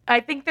 Truly. I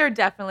think there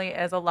definitely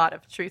is a lot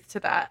of truth to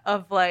that,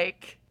 of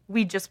like,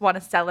 we just want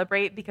to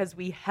celebrate because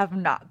we have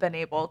not been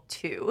able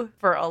to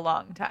for a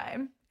long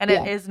time. And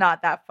it is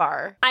not that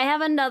far. I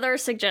have another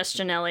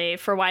suggestion, Ellie,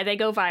 for why they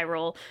go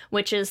viral,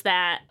 which is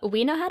that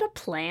we know how to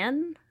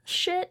plan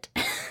shit.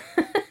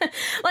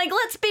 Like,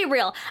 let's be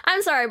real.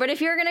 I'm sorry, but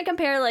if you're going to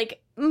compare,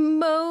 like,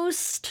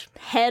 most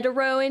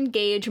hetero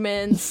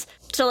engagements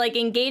to, like,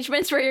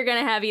 engagements where you're going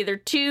to have either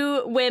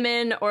two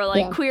women or,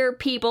 like, queer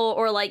people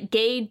or, like,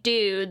 gay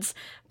dudes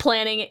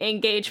planning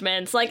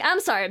engagements, like, I'm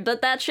sorry,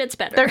 but that shit's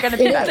better. They're going to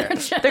be better.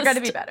 They're going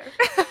to be better.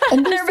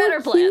 And they're so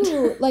better planned.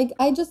 Cute. Like,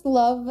 I just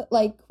love,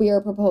 like,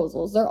 queer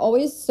proposals. They're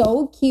always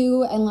so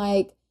cute and,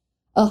 like,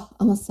 oh,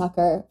 I'm a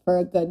sucker for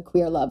a good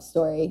queer love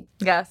story.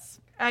 Yes.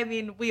 I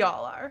mean, we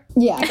all are.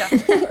 Yeah.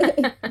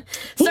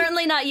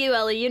 Certainly not you,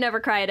 Ellie. You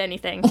never cry at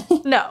anything.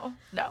 No.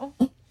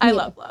 I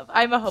love love.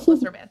 I'm a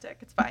hopeless romantic.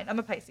 It's fine. I'm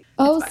a Pisces.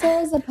 Oh,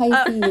 Sarah's a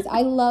Pisces.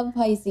 I love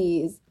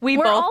Pisces. We're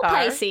both all are.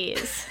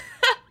 Pisces.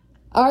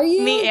 Are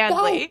you? Me and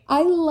Lee.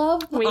 I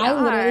literally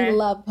are.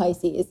 love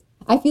Pisces.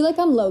 I feel like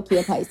I'm low-key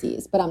a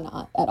Pisces, but I'm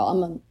not at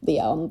all. I'm a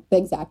Leo. I'm the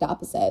exact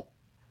opposite.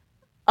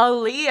 A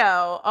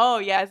Leo. Oh,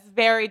 yes.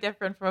 Very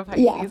different from a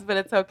Pisces, but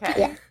it's okay.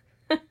 Yeah.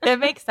 It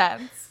makes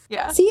sense.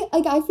 Yeah. See,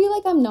 like, I feel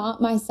like I'm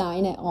not my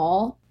sign at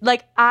all.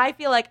 Like, I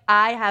feel like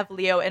I have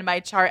Leo in my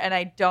chart and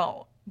I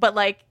don't. But,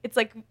 like, it's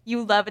like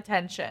you love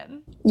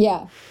attention.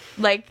 Yeah.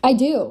 Like, I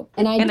do.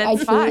 And I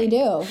truly fine.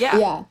 do.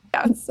 Yeah.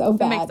 It's so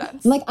bad. Makes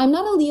sense. I'm like, I'm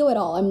not a Leo at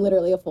all. I'm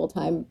literally a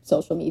full-time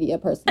social media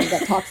person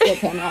that talks to a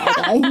camera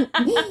all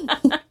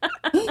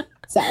day.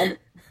 So.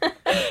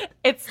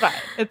 It's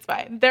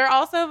fine. They're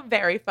also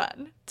very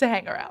fun to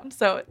hang around.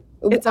 So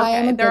it's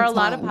okay. There are a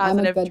lot of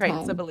positive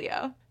traits of a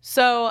Leo.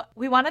 So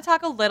we want to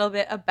talk a little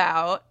bit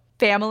about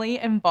family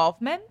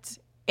involvement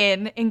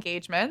in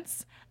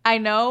engagements. I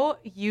know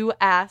you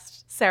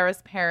asked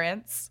Sarah's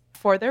parents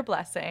for their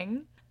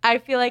blessing. I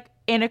feel like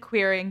in a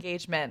queer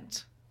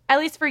engagement, at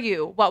least for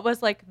you, what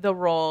was like the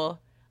role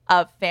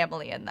of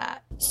family in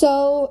that?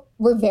 So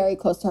we're very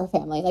close to her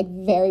family, like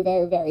very,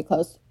 very, very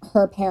close.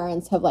 Her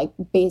parents have like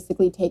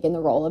basically taken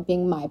the role of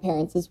being my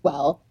parents as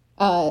well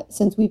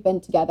since we've been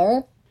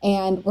together.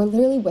 And we're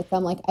literally with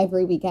them like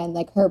every weekend.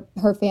 Like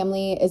her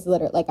family is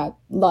literally like,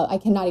 I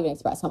cannot even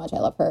express how much I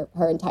love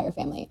her entire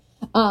family.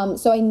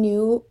 So I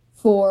knew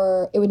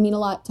it would mean a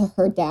lot to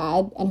her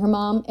dad and her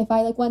mom if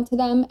I like went to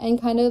them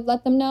and kind of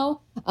let them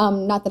know.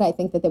 Not that I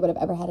think that they would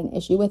have ever had an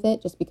issue with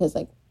it, just because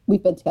like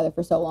we've been together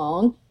for so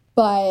long.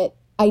 But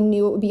I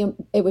knew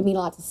it would mean a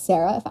lot to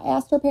Sarah if I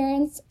asked her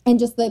parents, and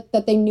just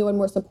that they knew and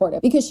were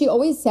supportive, because she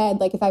always said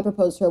like if I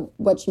proposed to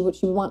her, she would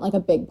want like a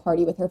big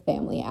party with her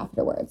family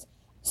afterwards.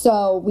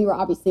 So we were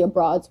obviously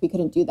abroad, so we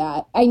couldn't do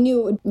that. I knew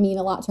it would mean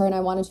a lot to her, and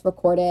I wanted to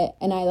record it.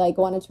 And I like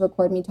wanted to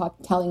record me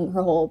telling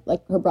her whole,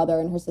 like her brother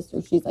and her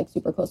sister, she's like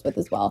super close with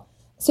as well.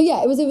 So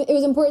yeah, it was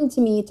important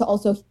to me to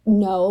also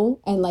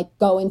know and like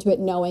go into it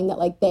knowing that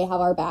like they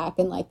have our back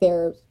and like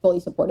they're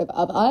fully supportive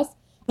of us.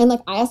 And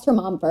like I asked her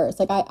mom first.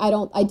 Like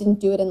I didn't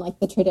do it in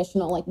like the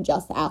traditional like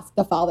just ask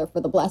the father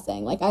for the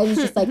blessing. Like I was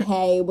just like,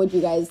 hey, would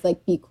you guys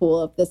like be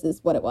cool if this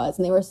is what it was?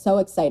 And they were so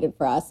excited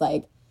for us.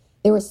 Like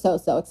they were so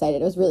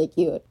excited. It was really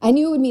cute. I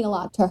knew it would mean a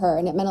lot to her,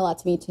 and it meant a lot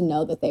to me to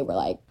know that they were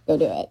like, go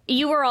do it.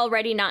 You were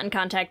already not in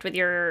contact with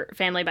your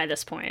family by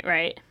this point,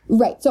 right?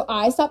 Right. So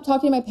I stopped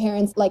talking to my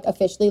parents like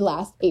officially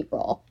last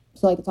April.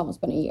 So like it's almost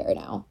been a year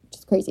now, which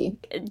is crazy.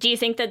 Do you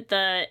think that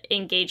the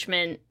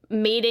engagement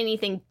made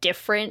anything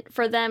different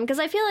for them? Because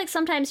I feel like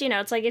sometimes, you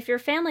know, it's like if your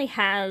family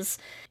has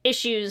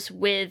issues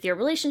with your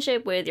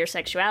relationship, with your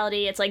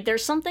sexuality, it's like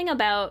there's something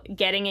about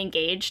getting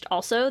engaged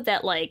also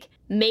that like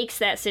makes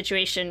that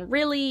situation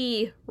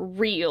really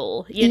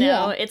real, you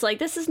know? Yeah. It's like,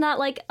 this is not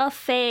like a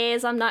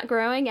phase. I'm not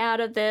growing out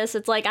of this.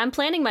 It's like, I'm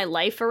planning my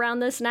life around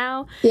this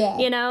now. Yeah.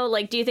 You know,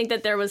 like, do you think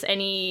that there was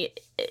any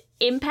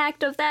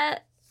impact of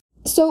that?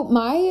 So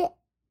my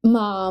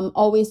mom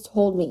always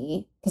told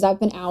me, because I've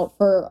been out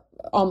for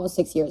almost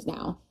 6 years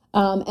now.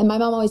 And my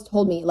mom always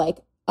told me like,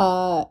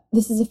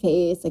 this is a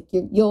phase, like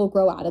you'll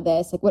grow out of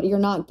this. Like you're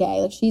not gay.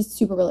 Like she's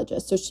super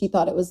religious. So she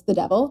thought it was the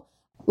devil.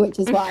 which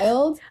is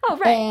wild. Oh,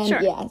 right, and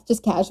sure. yeah, it's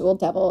just casual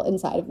devil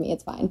inside of me.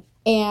 It's fine.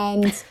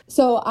 And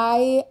so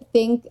I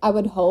think, I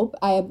would hope,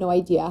 I have no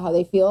idea how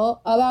they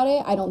feel about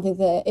it. I don't think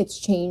that it's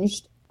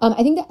changed.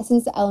 I think that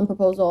since the Ellen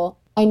proposal,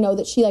 I know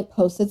that she like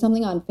posted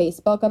something on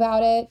Facebook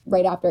about it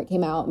right after it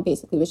came out and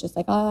basically was just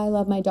like, oh, I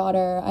love my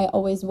daughter. I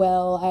always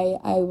will.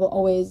 I will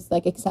always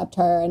like accept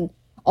her. And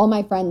all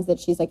my friends that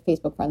she's like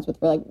Facebook friends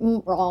with were like,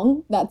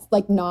 wrong. That's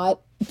like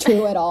not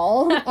true at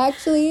all,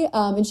 actually.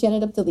 And she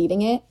ended up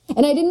deleting it.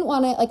 And I didn't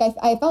want to, like,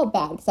 I felt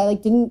bad because I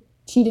like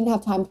she didn't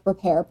have time to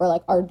prepare for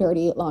like our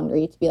dirty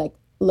laundry to be like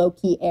low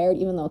key aired,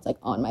 even though it's like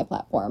on my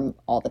platform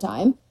all the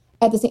time.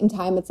 At the same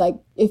time, it's like,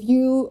 if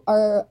you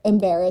are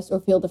embarrassed or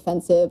feel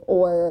defensive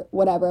or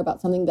whatever about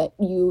something that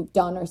you've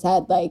done or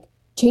said, like,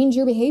 change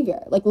your behavior,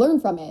 like, learn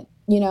from it,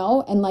 you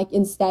know? And like,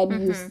 instead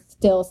you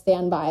still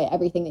stand by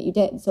everything that you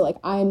did. So like,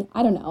 I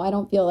don't know. I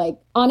don't feel like,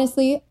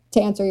 honestly,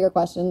 to answer your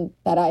question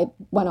that I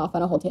went off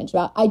on a whole tangent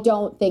about, I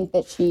don't think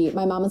that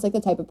my mom is like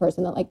the type of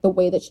person that like the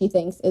way that she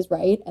thinks is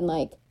right. And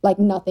like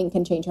nothing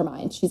can change her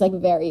mind. She's like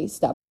very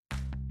stubborn.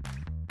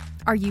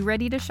 Are you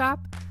ready to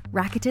shop?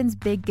 Rakuten's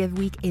Big Give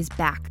Week is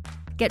back.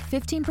 Get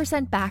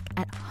 15% back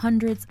at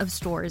hundreds of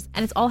stores,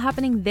 and it's all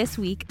happening this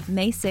week,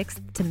 May 6th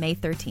to May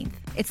 13th.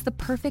 It's the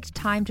perfect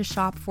time to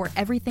shop for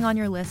everything on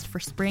your list for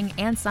spring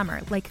and summer,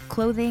 like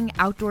clothing,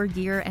 outdoor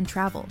gear, and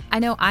travel. I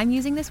know I'm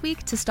using this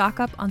week to stock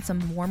up on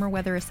some warmer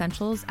weather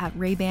essentials at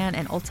Ray-Ban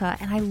and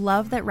Ulta, and I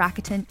love that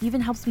Rakuten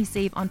even helps me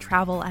save on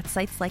travel at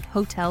sites like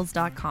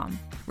Hotels.com.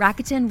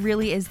 Rakuten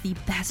really is the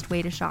best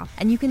way to shop,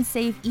 and you can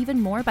save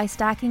even more by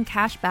stacking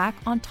cash back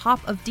on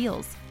top of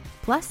deals.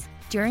 Plus,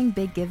 during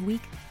Big Give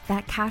Week,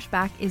 that cash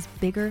back is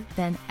bigger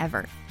than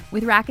ever.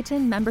 With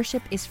Rakuten,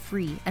 membership is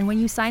free, and when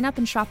you sign up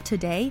and shop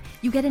today,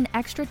 you get an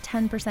extra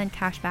 10%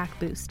 cash back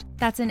boost.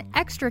 That's an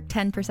extra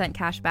 10%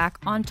 cash back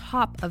on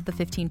top of the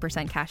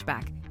 15% cash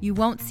back. You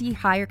won't see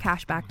higher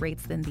cash back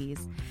rates than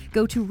these.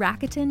 Go to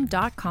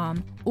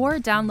Rakuten.com or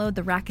download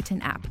the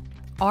Rakuten app.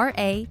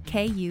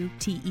 Rakuten.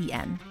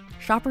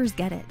 Shoppers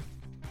get it.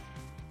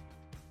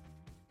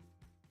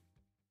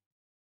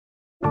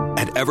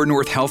 At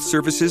Evernorth Health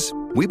Services,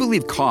 we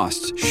believe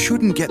costs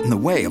shouldn't get in the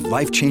way of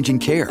life-changing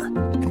care,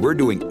 and we're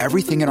doing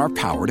everything in our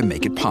power to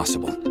make it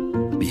possible.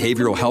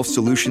 Behavioral health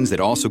solutions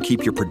that also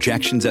keep your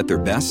projections at their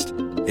best?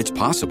 It's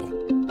possible.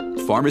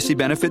 Pharmacy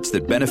benefits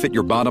that benefit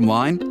your bottom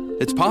line?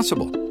 It's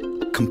possible.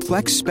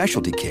 Complex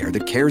specialty care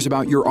that cares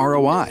about your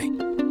ROI?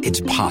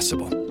 It's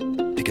possible.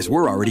 Because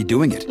we're already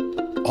doing it.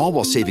 All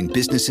while saving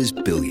businesses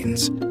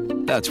billions.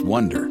 That's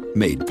Wonder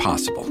made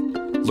possible.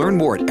 Learn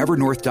more at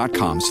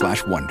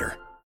evernorth.com/wonder.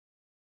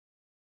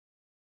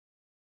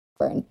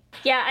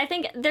 Yeah, I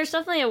think there's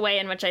definitely a way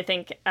in which I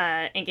think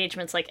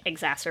engagements like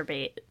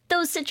exacerbate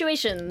those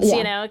situations,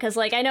 you know, because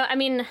like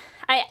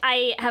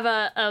I have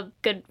a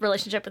good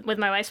relationship with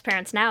my wife's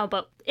parents now,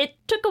 but it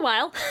took a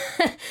while.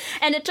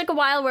 And it took a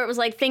while where it was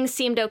like things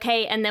seemed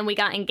okay, and then we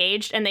got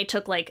engaged and they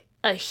took like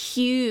a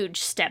huge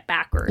step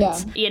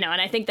backwards, you know, and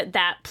I think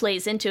that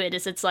plays into it.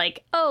 Is it's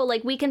like, oh,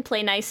 like we can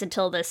play nice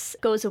until this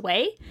goes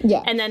away.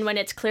 Yeah. And then when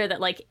it's clear that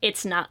like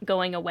it's not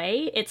going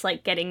away, it's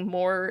like getting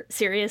more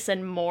serious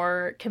and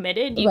more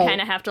committed. You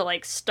kind of have to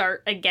like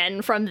start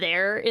again from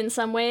there in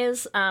some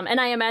ways. And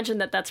I imagine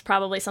that that's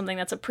probably something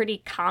that's a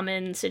pretty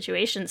common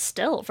situation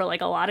still for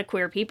like a lot of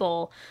queer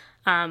people.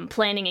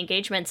 Planning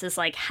engagements is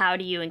like, how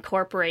do you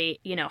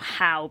incorporate, you know,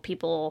 how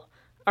people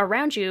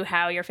around you,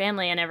 how your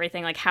family and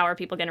everything, like how are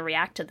people going to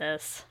react to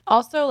this?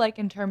 Also, like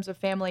in terms of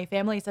family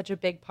is such a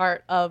big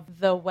part of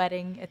the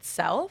wedding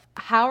itself.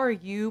 How are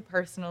you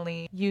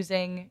personally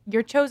using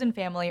your chosen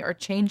family or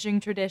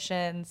changing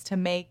traditions to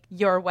make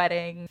your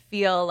wedding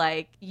feel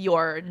like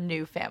your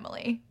new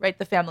family, right?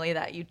 The family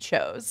that you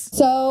chose.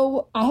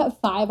 So I have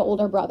 5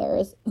 older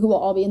brothers who will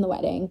all be in the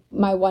wedding.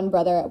 My one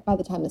brother, by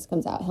the time this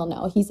comes out, he'll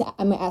know.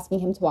 I'm asking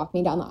him to walk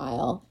me down the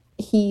aisle.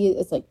 He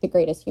is like the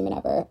greatest human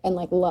ever and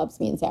like loves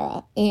me and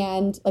Sarah.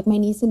 And like my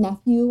niece and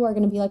nephew are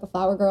going to be like a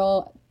flower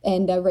girl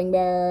and a ring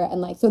bearer.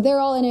 And like, so they're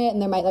all in it.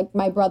 And they're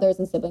my brothers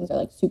and siblings are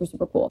like super,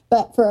 super cool.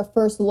 But for a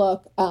first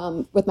look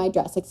with my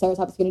dress, like Sarah's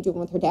obviously going to do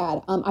one with her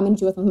dad. I'm going to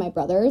do it with my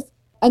brothers.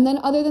 And then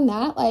other than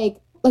that,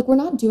 like we're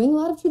not doing a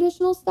lot of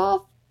traditional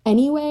stuff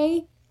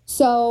anyway.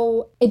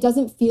 So it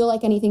doesn't feel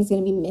like anything's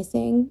going to be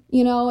missing,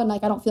 you know? And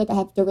like, I don't feel like I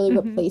have to really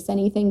replace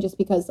anything just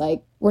because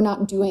like we're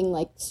not doing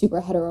like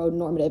super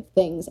heteronormative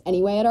things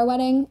anyway at our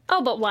wedding.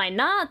 Oh, but why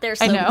not? They're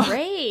so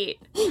great.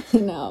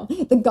 You know,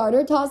 the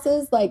garter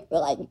tosses, like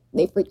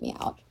they freak me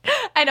out.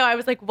 I know. I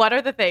was like, what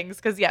are the things?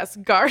 Because yes,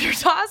 garter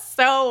toss,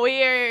 so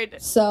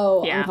weird.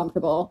 So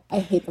uncomfortable. I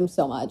hate them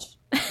so much.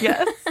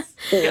 Yes.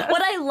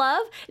 What I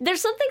love,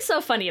 there's something so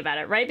funny about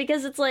it, right?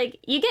 Because it's like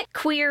you get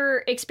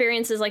queer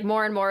experiences, like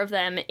more and more of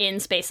them in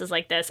spaces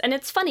like this. And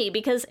it's funny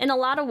because in a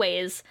lot of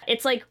ways,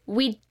 it's like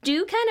we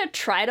do kind of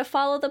try to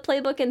follow the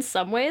playbook in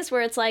some ways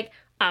where it's like,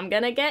 I'm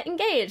gonna get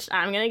engaged,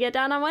 I'm gonna get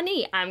down on one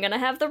knee, I'm gonna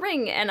have the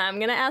ring, and I'm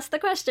gonna ask the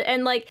question.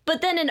 And like,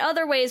 but then in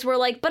other ways we're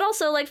like, but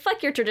also like,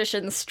 fuck your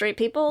traditions, straight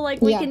people,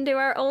 like we can do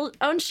our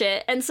own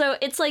shit. And so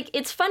it's like,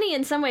 it's funny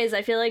in some ways.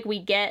 I feel like we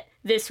get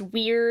this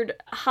weird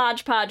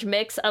hodgepodge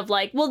mix of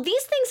like, well,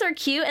 these things are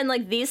cute and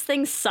like these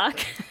things suck.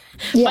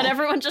 But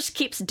everyone just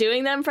keeps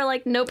doing them for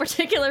like no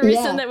particular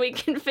reason that we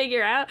can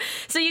figure out.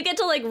 So you get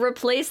to like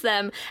replace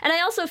them. And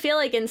I also feel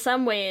like in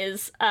some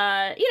ways,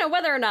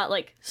 whether or not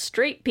like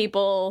straight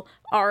people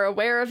are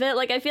aware of it,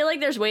 like I feel like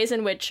there's ways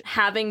in which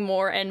having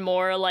more and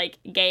more like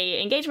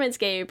gay engagements,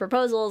 gay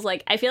proposals,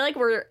 like I feel like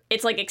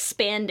it's like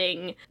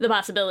expanding the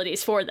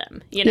possibilities for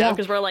them,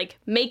 because we're like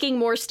making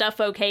more stuff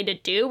okay to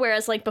do.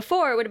 Whereas like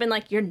before it would have been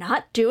like, you're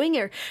not doing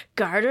your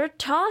garter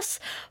toss,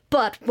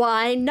 but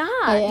why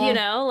not?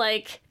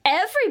 Like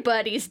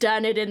everybody's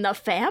done it in the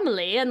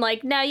family. And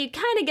like now you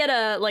kind of get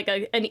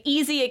an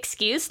easy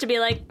excuse to be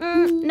like,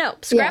 no,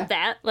 scrap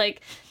that.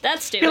 Like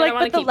that's stupid. You're like, I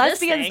want but to keep the this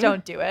lesbians thing.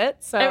 don't do it.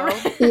 So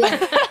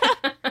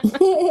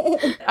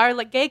our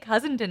like gay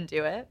cousin didn't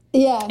do it.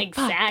 Yeah.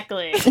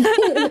 Exactly.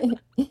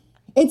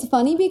 It's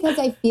funny because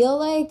I feel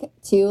like,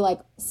 too, like,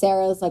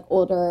 Sarah's, like,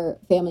 older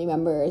family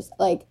members,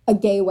 like, a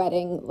gay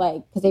wedding,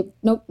 like, because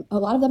a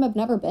lot of them have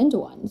never been to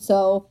one.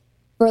 So,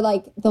 for,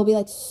 like, they'll be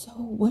like, so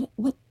what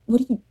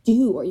do you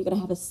do? Are you going to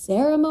have a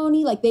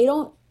ceremony? Like, they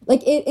don't,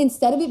 like, it,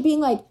 instead of it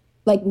being, like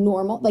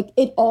normal, like,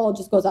 it all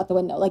just goes out the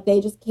window. Like, they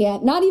just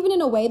can't, not even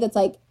in a way that's,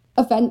 like,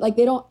 like,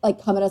 they don't,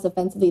 like, come at us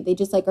offensively. They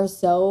just, like, are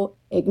so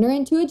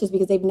ignorant to it just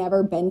because they've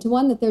never been to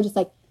one that they're just,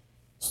 like,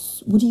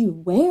 what do you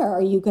wear?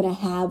 Are you going to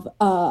have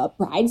a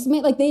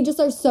bridesmaid? Like, they just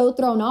are so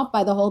thrown off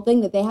by the whole thing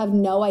that they have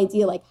no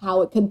idea, like,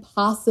 how it could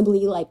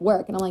possibly, like,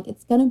 work. And I'm like,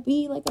 it's going to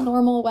be, like, a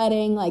normal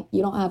wedding. Like,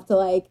 you don't have to,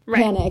 like,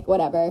 panic,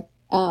 whatever.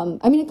 I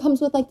mean, it comes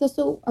with, like,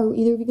 so are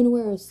either of you going to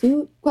wear a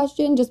suit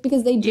question? Just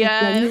because they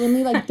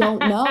genuinely, like, don't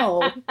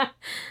know.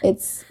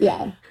 It's,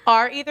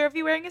 Are either of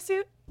you wearing a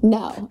suit?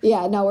 No.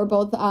 Yeah, no, we're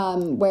both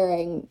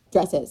wearing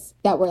dresses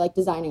that we're, like,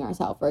 designing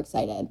ourselves. We're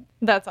excited.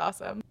 That's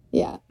awesome.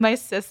 Yeah. My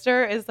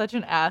sister is such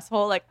an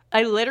asshole. Like,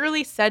 I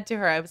literally said to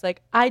her, I was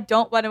like, I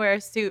don't want to wear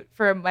a suit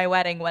for my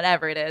wedding,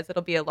 whatever it is.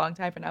 It'll be a long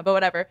time from now, but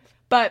whatever.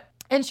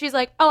 And she's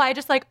like, oh, I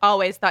just, like,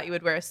 always thought you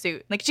would wear a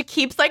suit. Like, she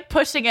keeps, like,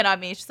 pushing it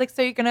on me. She's like,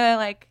 so you're gonna,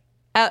 like,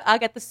 I'll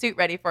get the suit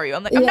ready for you.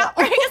 I'm like, I'm not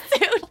wearing a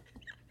suit.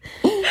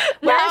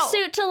 Wear a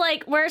suit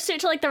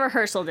to like the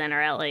rehearsal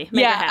dinner, Ellie.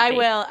 Make her happy. I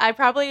will. I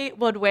probably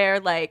would wear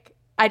like,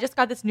 I just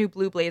got this new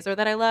blue blazer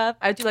that I love.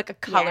 I would do like a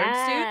colored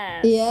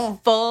suit. Yeah.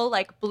 Full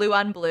like blue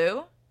on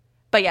blue.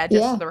 But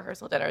just for the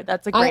rehearsal dinner.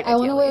 That's a great idea. I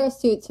want to wear a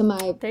suit to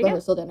my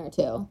rehearsal dinner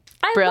too.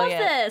 I love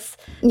this.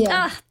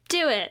 Yeah.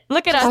 Do it.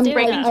 Look at us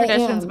breaking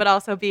traditions, but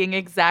also being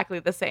exactly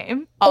the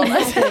same. All of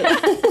us.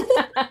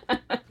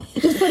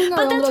 Just putting our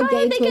but own that's little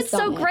why I gay think it's twist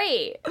so on it.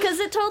 great, because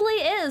it totally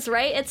is,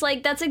 right? It's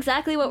like, that's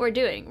exactly what we're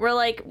doing. We're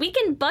like, we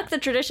can buck the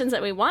traditions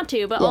that we want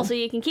to, but also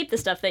you can keep the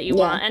stuff that you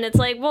want. And it's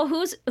like, well,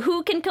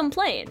 who can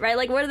complain, right?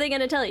 Like, what are they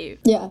going to tell you?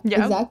 Yeah,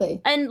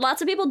 exactly. And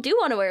lots of people do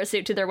want to wear a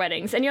suit to their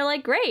weddings, and you're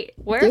like, great,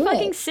 wear a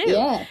fucking suit.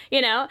 Yeah.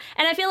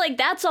 And I feel like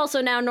that's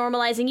also now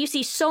normalizing. You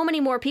see so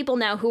many more people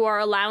now who are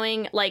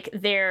allowing like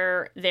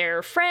their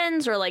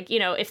friends, or like,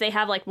 if they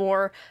have like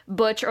more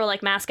butch or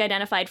like mask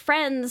identified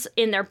friends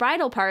in their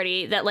bridal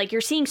party, that like you're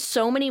seeing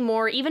so many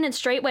more, even in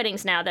straight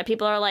weddings now, that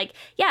people are like,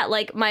 yeah,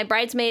 like my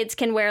bridesmaids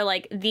can wear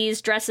like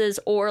these dresses,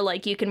 or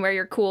like you can wear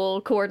your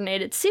cool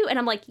coordinated suit. And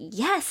I'm like,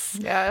 yes.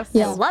 I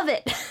love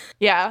it.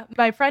 Yeah.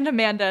 My friend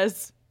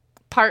Amanda's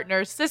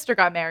partner's sister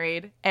got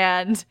married,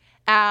 and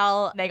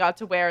they got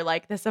to wear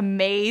like this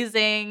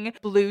amazing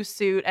blue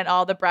suit, and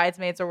all the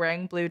bridesmaids were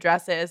wearing blue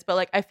dresses. But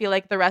like, I feel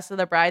like the rest of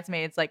the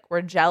bridesmaids like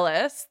were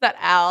jealous that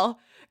Al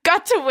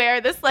got to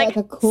wear this like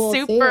a cool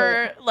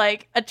super suit.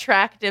 Like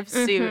attractive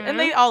suit. And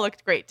they all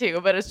looked great too,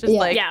 but it's just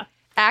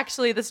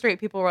actually the straight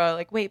people were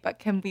like, wait, but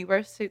can we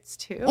wear suits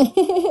too?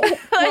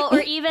 Well,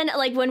 or even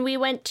like when we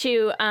went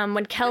to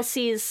when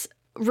Kelsey's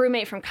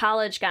roommate from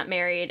college got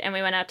married, and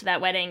we went out to that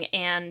wedding,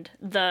 and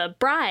the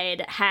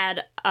bride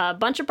had a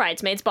bunch of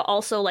bridesmaids, but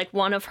also like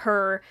one of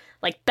her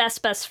like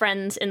best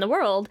friends in the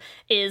world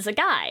is a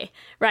guy,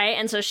 right?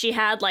 And so she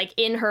had like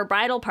in her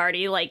bridal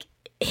party, like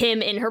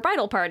him in her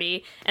bridal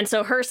party, and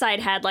so her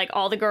side had like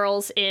all the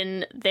girls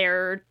in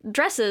their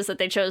dresses that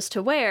they chose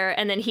to wear,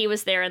 and then he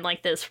was there in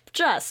like this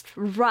just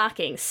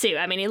rocking suit.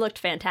 I mean, he looked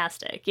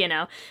fantastic,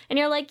 and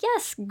you're like,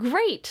 yes,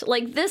 great,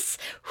 like this,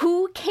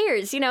 who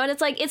cares, and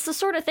it's like, it's the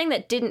sort of thing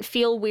that didn't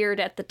feel weird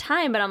at the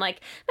time, but I'm like,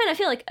 man, I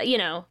feel like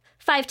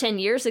 5-10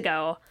 years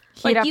ago,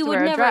 like you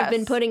would never have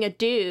been putting a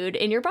dude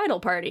in your bridal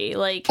party,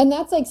 like. And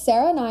that's like,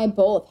 Sarah and I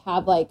both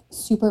have like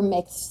super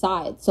mixed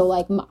sides. So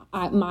like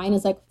mine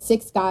is like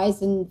 6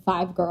 guys and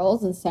 5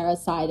 girls, and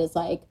Sarah's side is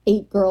like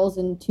 8 girls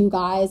and 2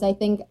 guys, I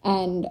think.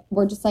 And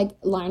we're just like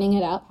lining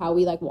it up how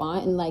we like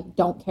want, and like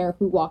don't care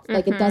who walks.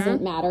 Like it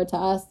doesn't matter to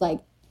us.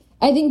 Like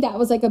I think that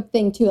was like a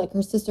thing too. Like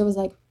her sister was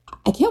like,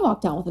 I can't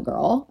walk down with a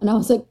girl. And I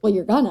was like, well,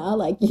 you're gonna,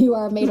 like, you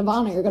are a maid of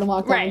honor. You're gonna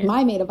walk down with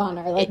my maid of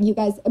honor. Like, you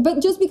guys,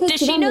 but just because. Does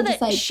she know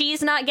that like,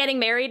 she's not getting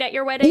married at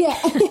your wedding? Yeah.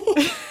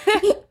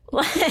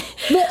 Like,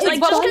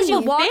 just because you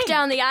walk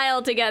down the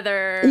aisle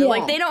together,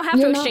 like, they don't have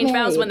to exchange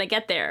vows when they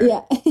get there.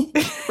 Yeah.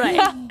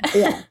 Right.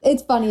 Yeah.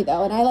 It's funny,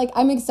 though. And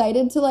I'm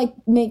excited to, like,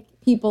 make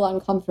people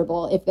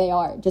uncomfortable if they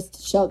are, just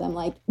to show them,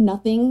 like,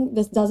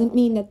 this doesn't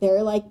mean that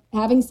they're, like,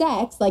 having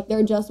sex. Like,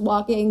 they're just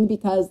walking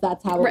because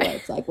that's how it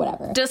works. Like,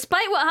 whatever.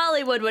 Despite what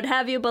Hollywood would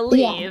have you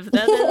believe,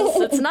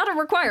 it's not a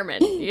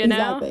requirement, you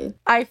know? Exactly.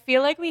 I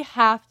feel like we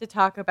have to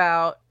talk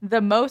about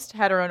the most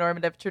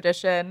heteronormative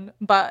tradition,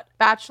 but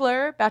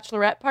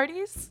bachelorette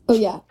parties. Oh,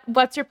 yeah.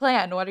 What's your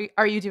plan?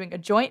 Are you doing a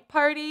joint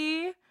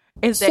party?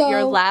 Is it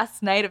your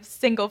last night of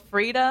single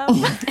freedom?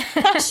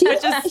 Which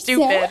is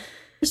stupid.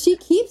 She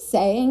keeps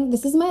saying,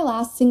 this is my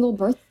last single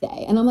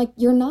birthday. And I'm like,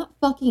 you're not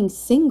fucking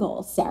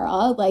single,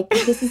 Sarah. Like,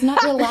 this is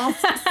not your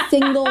last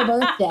single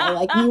birthday.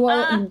 Like,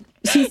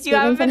 she's you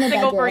haven't from been the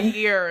single bedroom. for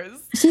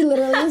years. She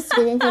literally is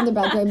screaming from the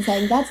bedroom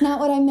saying, that's not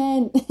what I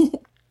meant.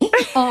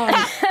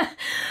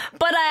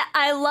 But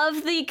I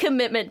love the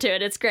commitment to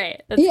it. It's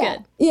great. That's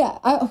good. Yeah.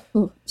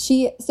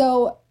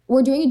 So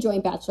we're doing a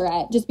joint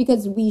bachelorette just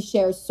because we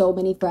share so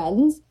many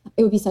friends.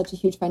 It would be such a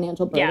huge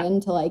financial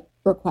burden to like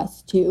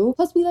request two.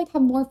 Plus we like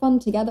have more fun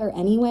together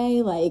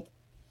anyway. Like,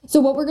 so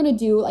what we're going to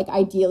do, like,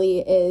 ideally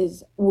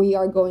is we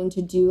are going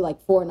to do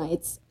like 4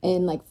 nights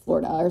in like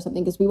Florida or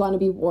something because we want to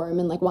be warm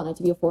and like want it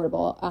to be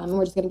affordable. And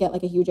we're just going to get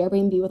like a huge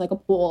Airbnb with like a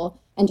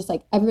pool and just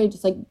like everybody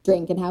just like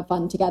drink and have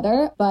fun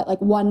together. But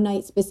like one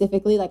night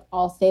specifically, like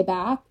I'll stay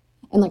back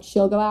and like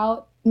she'll go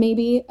out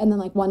maybe. And then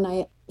like one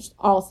night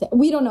I'll stay.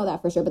 We don't know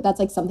that for sure, but that's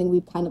like something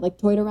we've kind of like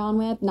toyed around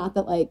with. Not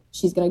that like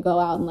she's going to go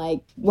out and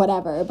like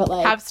whatever, but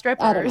like have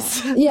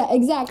strippers. Yeah,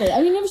 exactly. I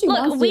mean, if she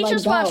wants to, we like,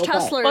 just go, watched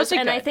Hustlers,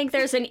 and I think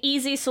there's an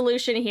easy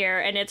solution here,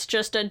 and it's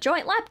just a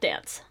joint lap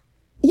dance.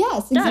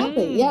 Yes,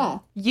 exactly. Yeah.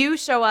 You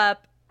show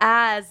up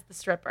as the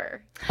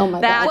stripper. Oh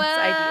my God. God.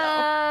 That's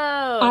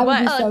ideal. I would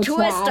be A so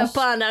twist trash.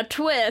 upon a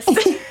twist.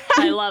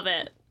 I love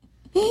it.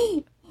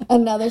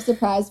 Another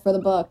surprise for the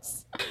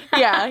books.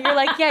 Yeah, you're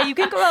like, yeah, you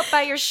can go out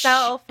by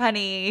yourself,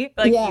 honey.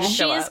 Like, Yeah. you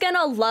show She's up.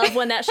 gonna love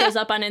when that shows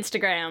up on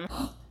Instagram.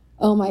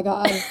 Oh my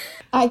God.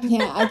 I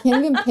can't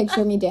even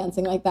picture me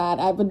dancing like that.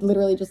 I would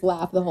literally just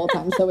laugh the whole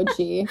time. So would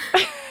she.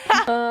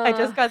 I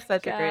just got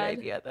such a great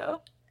idea,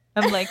 though.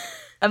 I'm like,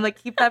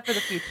 keep that for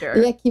the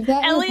future. Yeah, keep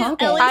that in your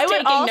pocket. I would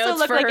taking also notes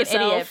look for like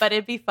herself. an idiot, but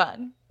it'd be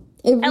fun.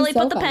 It would be Ellie,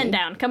 so put the funny. pen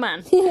down. Come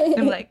on.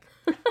 I'm like,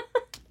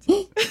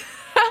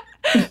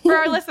 for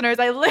our listeners,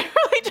 I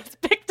literally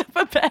just picked up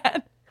a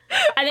pen.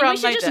 I think we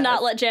should just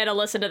not let Jana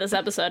listen to this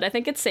episode. I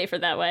think it's safer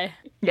that way.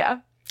 Yeah.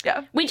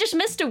 We just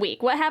missed a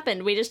week. What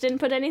happened? We just didn't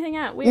put anything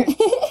out. Weird.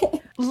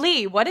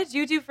 Lee, what did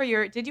you do for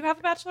did you have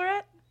a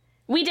bachelorette?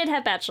 We did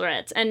have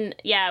bachelorettes, and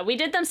yeah, we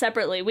did them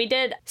separately.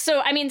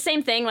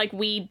 Same thing, like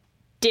we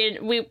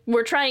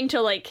were trying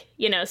to, like,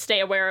 you know,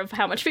 stay aware of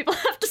how much people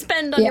have to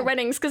spend on your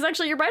weddings, because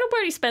actually your bridal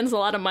party spends a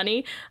lot of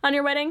money on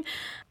your wedding.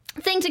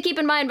 Thing to keep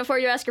in mind before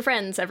you ask your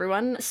friends,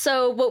 everyone.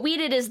 So what we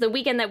did is the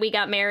weekend that we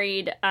got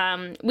married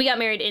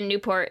in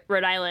Newport,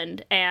 Rhode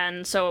Island,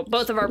 and so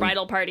both of our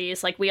bridal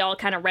parties, like, we all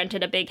kind of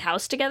rented a big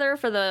house together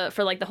for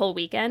the whole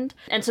weekend.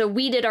 And so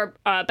we did our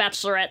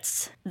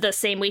bachelorettes the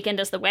same weekend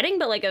as the wedding,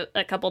 but like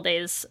a couple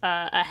days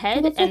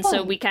ahead. And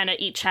so we kind of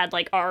each had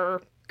like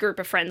our group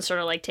of friends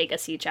sort of like take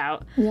us each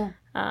out. Yeah.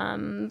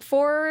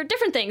 For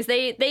different things.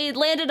 They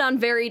landed on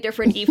very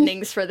different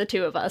evenings for the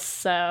two of us.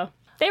 So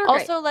they were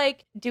great. Also,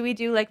 like, do we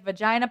do like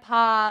vagina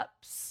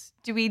pops?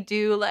 Do we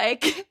do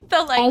like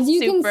the like As you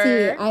super?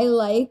 can see, I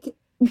like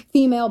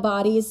female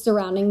bodies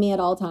surrounding me at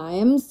all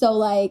times. So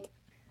like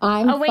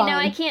I'm Oh wait, fun. no,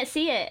 I can't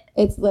see it.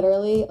 It's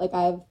literally like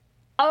I've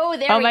Oh,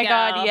 there we go. Oh my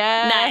God,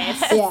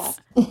 yes. Nice. yeah.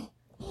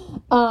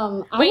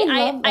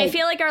 I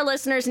feel like our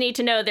listeners need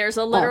to know there's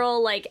a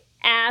literal like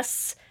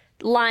ass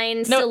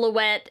line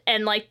silhouette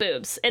and like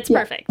boobs. It's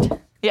perfect.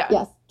 Yeah.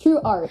 Yes,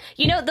 true art.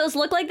 You know, those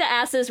look like the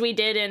asses we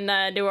did in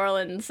New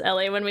Orleans,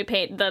 LA, when we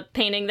the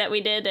painting that we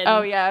did. And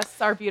Oh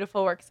yes, our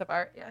beautiful works of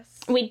art. Yes.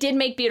 we did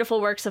make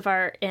beautiful works of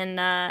art in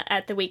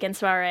at the weekend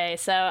soiree.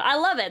 So I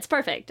love it. It's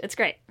perfect. It's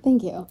great.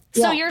 Thank you.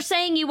 So Yeah. you're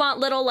saying you want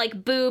little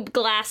like boob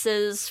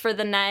glasses for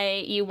the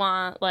night. You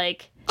want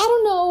like I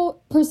don't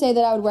know per se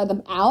that I would wear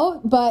them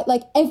out, but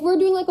like if we're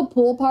doing like a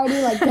pool party,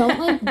 like don't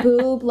like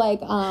boob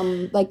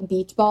like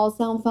beach balls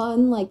sound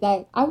fun like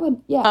that. I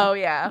would Oh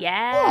yeah.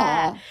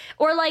 Yeah.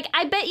 Or like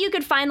I bet you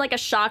could find like a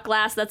shot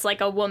glass that's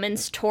like a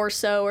woman's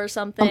torso or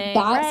something. Oh,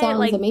 that right? sounds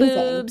like amazing.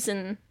 boobs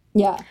and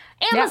Yeah.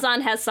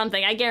 Amazon has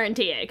something, I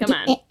guarantee it. Come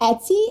on.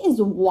 Etsy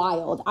is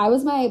wild. I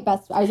was in my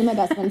best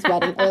friend's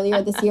wedding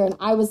earlier this year, and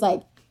I was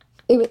like,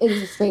 it was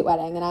a straight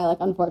wedding, and I like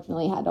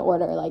unfortunately had to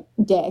order like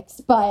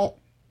dicks, but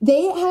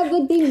they have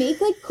like they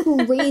make like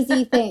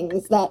crazy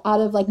things that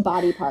out of like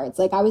body parts.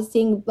 Like I was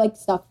seeing like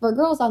stuff for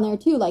girls on there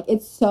too. Like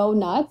it's so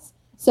nuts.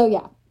 So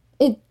yeah,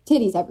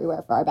 titties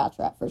everywhere for our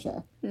bachelorette for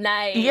sure.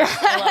 Nice. Yes.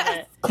 I love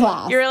it.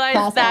 Class. You realize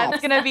class that's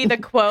acts. going to be the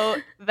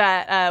quote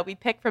that we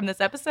pick from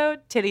this episode?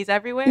 Titties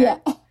everywhere?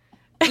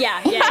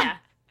 Yeah. Yeah.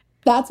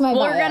 That's my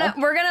Well, bio.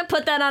 we're gonna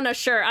put that on a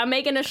shirt. I'm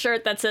making a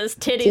shirt that says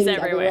titties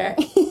everywhere.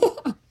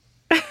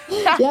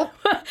 Yep.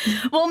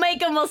 We'll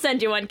make them. We'll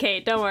send you one,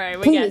 Kate. Don't worry.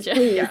 We Please, got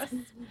you.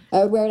 please.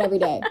 I would wear it every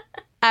day.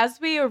 As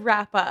we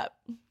wrap up,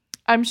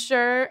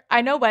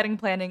 I know wedding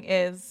planning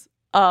is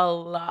a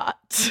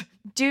lot.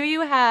 Do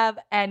you have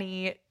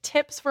any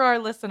tips for our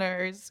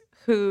listeners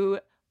who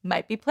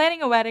might be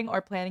planning a wedding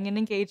or planning an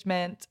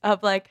engagement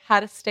of like how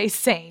to stay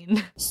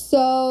sane?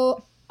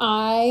 So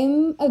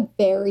I'm a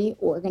very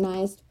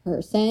organized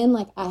person.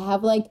 Like I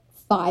have like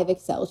 5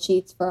 Excel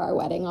sheets for our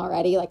wedding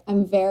already. Like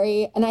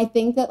and I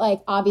think that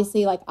like,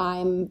 obviously like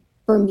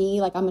for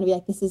me, like I'm going to be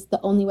like, this is the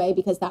only way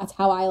because that's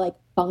how I like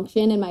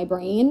function in my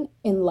brain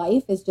in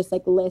life is just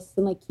like lists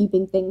and like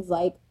keeping things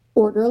like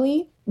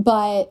orderly.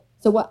 But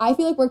so what I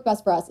feel like worked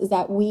best for us is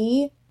that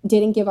we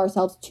didn't give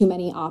ourselves too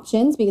many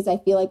options because I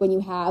feel like when you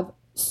have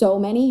so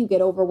many, you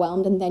get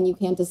overwhelmed and then you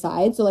can't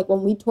decide. So like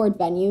when we toured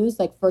venues,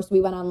 like first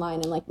we went online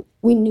and like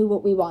we knew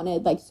what we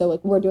wanted. Like, so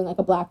like we're doing like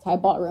a black tie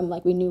ballroom.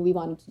 Like we knew we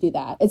wanted to do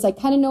that. It's like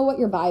kind of know what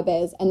your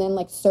vibe is and then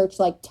like search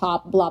like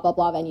top blah, blah,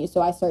 blah venues.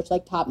 So I searched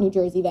like top New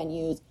Jersey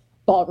venues,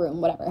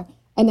 ballroom, whatever.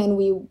 And then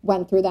we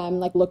went through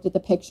them, like looked at the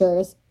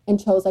pictures and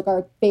chose like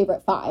our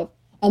favorite 5.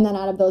 And then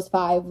out of those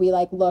 5, we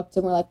like looked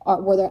and we're like,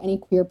 were there any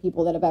queer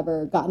people that have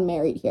ever gotten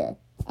married here?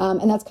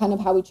 And that's kind of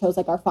how we chose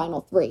like our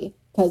final 3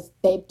 because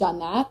they've done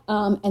that.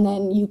 And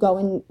then you go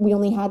and we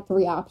only had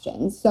 3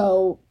 options.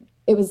 So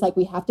it was like,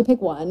 we have to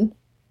pick one.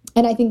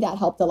 And I think that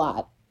helped a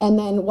lot. And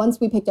then once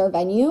we picked our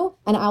venue,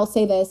 and I'll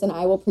say this, and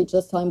I will preach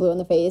this till I'm blue in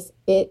the face,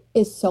 it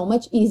is so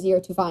much easier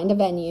to find a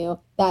venue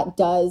that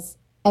does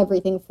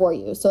everything for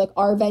you. So like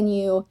our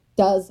venue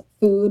does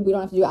food. We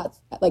don't have to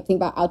do think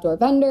about outdoor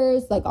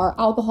vendors. Like our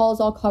alcohol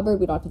is all covered.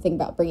 We don't have to think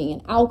about bringing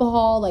in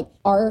alcohol. Like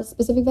our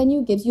specific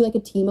venue gives you like a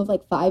team of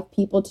like 5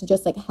 people to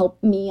just like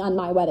help me on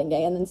my wedding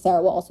day. And then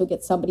Sarah will also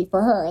get somebody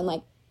for her. And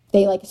like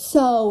they like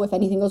sew if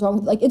anything goes wrong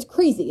with like it's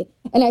crazy.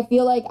 And I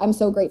feel like I'm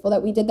so grateful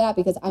that we did that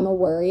because I'm a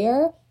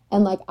worrier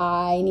and like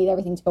I need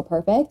everything to go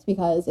perfect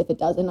because if it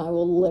doesn't, I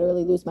will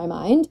literally lose my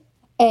mind.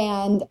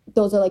 And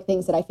those are like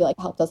things that I feel like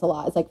helped us a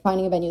lot. It's like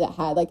finding a venue that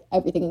had like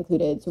everything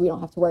included. So we don't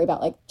have to worry about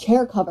like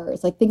chair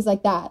covers, like things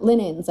like that,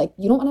 linens. Like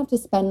you don't have to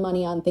spend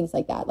money on things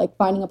like that. Like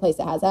finding a place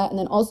that has that. And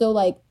then also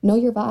like know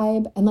your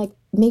vibe and like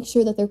make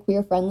sure that they're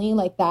queer friendly.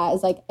 Like that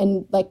is like,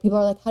 and like people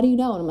are like, how do you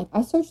know? And I'm like,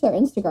 I searched their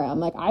Instagram.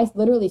 Like I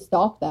literally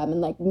stalked them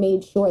and like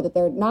made sure that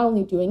they're not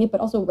only doing it,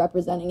 but also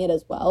representing it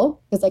as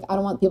well. Because like, I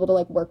don't want people to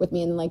like work with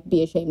me and like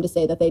be ashamed to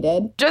say that they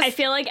did. I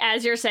feel like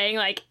as you're saying,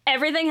 like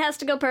everything has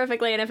to go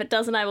perfectly. And if it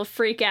doesn't, I will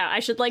freak out. I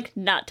should like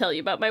not tell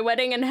you about my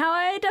wedding and how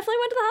I definitely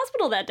went to the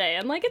hospital that day.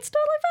 And like, it's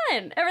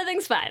totally fine.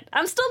 Everything's fine.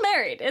 I'm still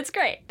married. It's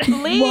great.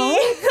 Lee.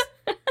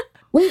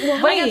 Wait,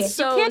 why? I got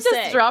so you can't sick.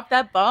 just drop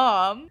that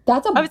bomb.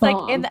 That's a I was bomb.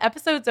 like, and the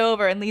episode's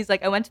over, and Lee's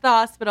like, I went to the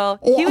hospital.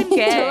 Yeah. Cute and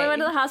gay. Totally went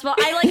to the hospital.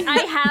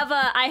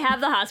 I have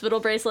the hospital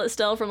bracelet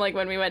still from like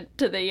when we went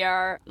to the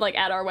ER, like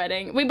at our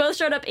wedding. We both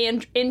showed up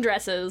in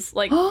dresses,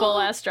 like full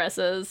ass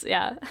dresses.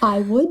 Yeah. I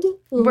would.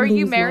 Were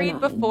you lose my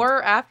married mind. before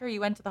or after you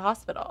went to the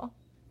hospital?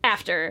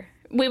 After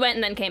we went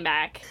and then came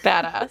back.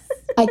 Badass.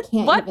 I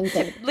can't What? even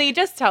think. Lee,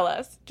 just tell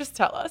us. Just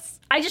tell us.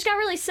 I just got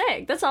really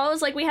sick. That's all. It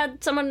was like we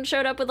had someone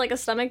showed up with like a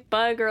stomach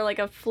bug or like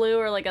a flu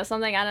or like a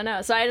something. I don't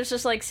know. So I was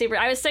just like super.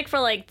 I was sick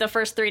for like the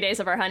first 3 days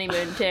of our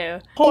honeymoon too.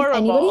 Horrible. If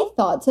anybody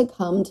thought to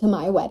come to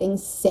my wedding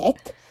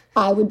sick,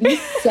 I would be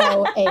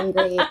so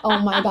angry. Oh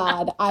my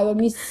God. I would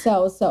be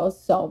so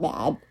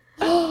mad.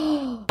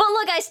 But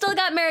look, I still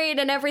got married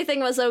and everything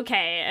was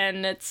okay,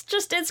 and it's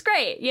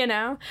great, you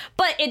know?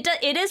 But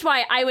it is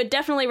why I would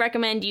definitely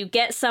recommend you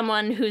get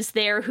someone who's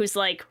there who's,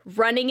 like,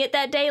 running it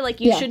that day.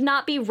 Like, you should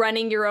not be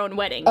running your own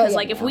wedding. Because,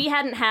 if we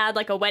hadn't had,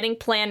 like, a wedding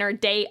planner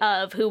day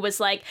of who was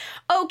like,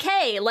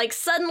 okay, like,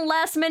 sudden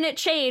last-minute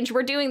change,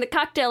 we're doing the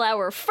cocktail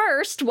hour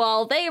first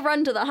while they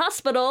run to the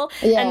hospital,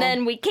 and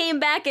then we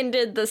came back and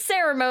did the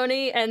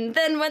ceremony, and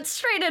then went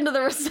straight into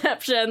the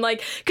reception,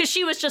 like, because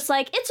she was just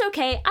like, it's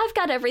okay, I've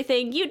got everything.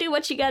 You do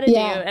what you gotta do.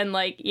 And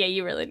like,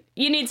 you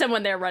need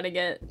someone there running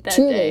it that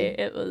day.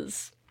 It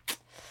was...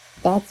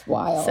 That's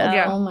wild. So,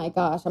 Oh my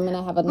gosh. I'm going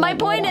to have a my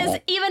point nightmare is,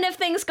 about it. even if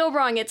things go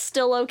wrong, it's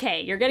still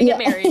okay. You're gonna get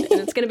married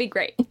and it's gonna be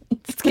great.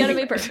 It's gonna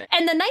be perfect.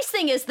 And the nice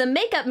thing is the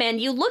makeup, man,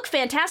 you look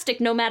fantastic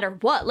no matter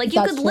what. Like,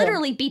 you could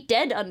literally be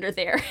dead under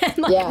there and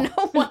like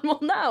no one will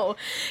know.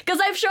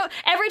 Because I've shown,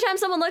 every time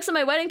someone looks at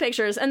my wedding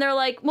pictures and they're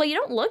like, well, you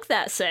don't look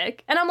that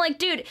sick. And I'm like,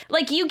 dude,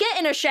 like, you get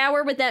in a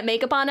shower with that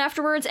makeup on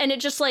afterwards and it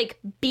just like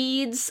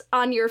beads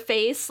on your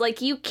face.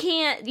 Like, you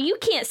can't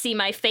see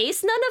my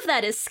face. None of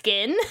that is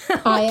skin.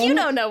 Like, you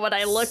don't know what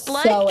I looked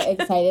like. So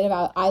excited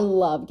about, I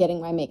love getting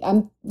my makeup.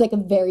 I'm like a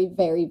very,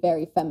 very,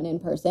 very feminine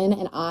person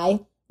and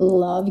I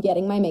love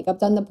getting my makeup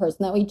done. The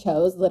person that we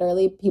chose,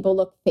 literally people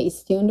look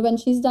face tuned when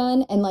she's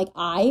done. And like,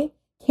 I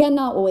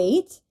cannot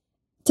wait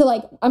to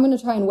like, I'm going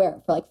to try and wear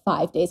it for like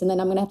 5 days, and then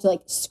I'm going to have to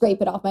like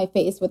scrape it off my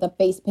face with a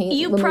face paint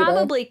You remover.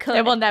 probably could.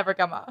 It will never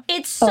come off.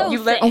 It's so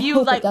thick. You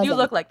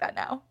look like that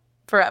now.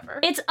 Forever.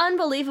 It's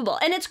unbelievable.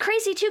 And it's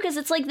crazy too, because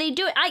it's like they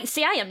do it.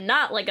 I am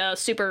not like a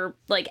super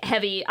like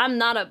heavy. I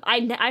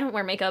don't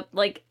wear makeup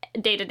like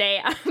day to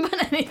day. I don't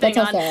put anything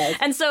on.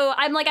 And so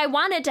I'm like, I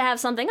wanted to have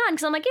something on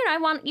because I'm like,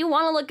 you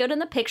want to look good in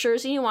the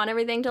pictures and you want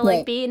everything to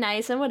like be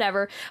nice and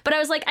whatever. But I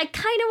was like, I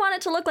kind of want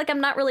it to look like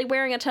I'm not really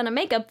wearing a ton of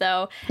makeup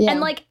though. Yeah.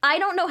 And like, I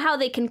don't know how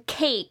they can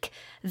cake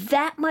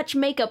that much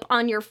makeup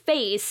on your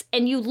face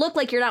and you look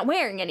like you're not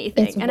wearing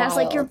anything. It's and wild. I was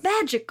like, you're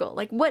magical.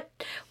 Like, what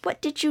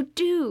did you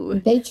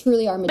do? They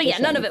truly are magicians.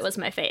 But yeah, none of it was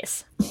my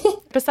face.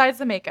 Besides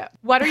the makeup,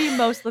 what are you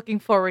most looking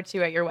forward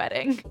to at your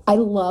wedding? I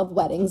love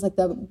weddings. Like,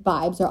 the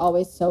vibes are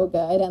always so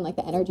good and like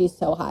the energy is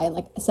so high, and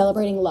like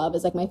celebrating love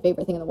is like my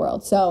favorite thing in the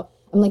world. So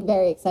I'm like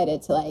very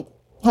excited to like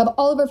have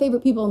all of our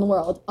favorite people in the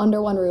world under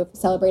one roof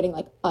celebrating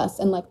like us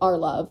and like our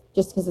love,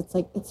 just because it's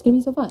like, it's gonna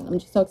be so fun. I'm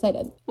just so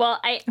excited.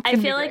 Well, I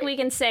feel like we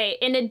can say,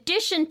 in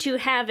addition to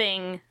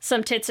having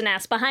some tits and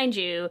ass behind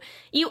you,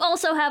 you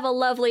also have a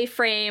lovely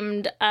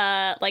framed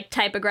like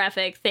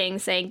typographic thing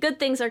saying good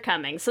things are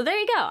coming. So there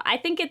you go. I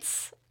think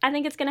it's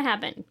gonna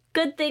happen.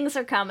 Good things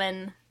are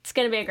coming. It's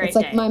gonna be a great day.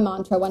 It's like my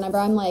mantra. Whenever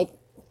I'm like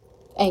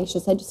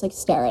anxious, I just like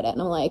stare at it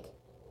and I'm like,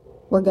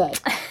 we're good.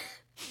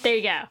 There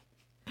you go.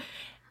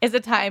 Is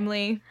it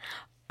timely?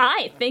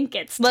 I think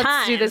it's time.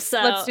 Let's do this.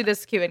 So. Let's do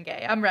this Q and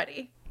gay. I'm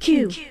ready.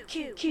 Q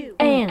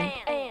and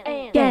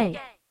gay.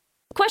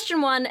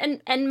 Question 1,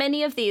 and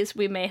many of these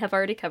we may have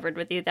already covered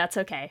with you. That's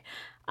okay.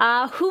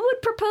 Who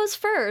would propose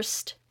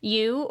first,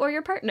 you or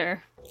your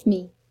partner?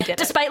 Me.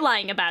 Despite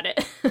lying about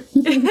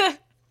it.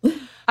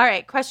 All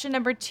right. Question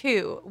number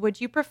 2.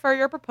 Would you prefer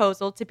your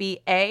proposal to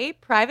be A,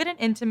 private and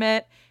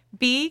intimate,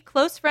 B,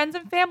 close friends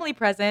and family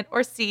present,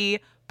 or C,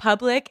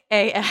 public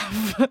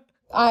AF?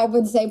 I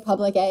would say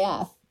public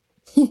AF.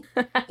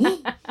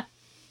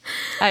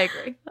 I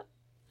agree.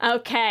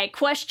 Okay,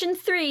 question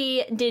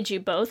 3. Did you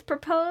both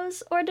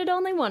propose, or did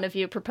only one of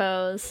you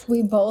propose?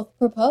 We both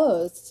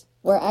proposed.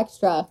 We're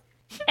extra.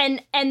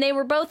 And they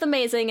were both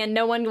amazing, and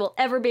no one will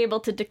ever be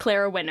able to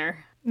declare a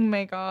winner. Oh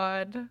my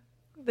God.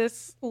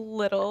 This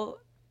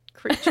little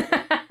creature.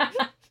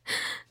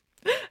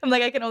 I'm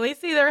like, I can only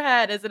see their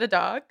head. Is it a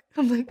dog?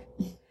 I'm like,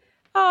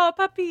 oh,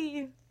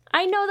 puppy.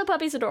 I know the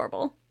puppy's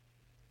adorable.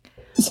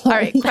 All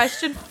right,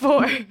 question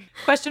 4.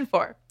 Question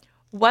 4.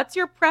 What's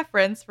your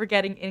preference for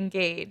getting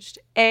engaged?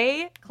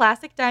 A,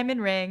 classic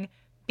diamond ring.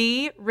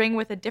 B, ring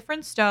with a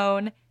different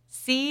stone.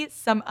 C,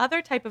 some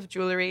other type of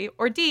jewelry.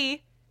 Or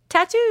D,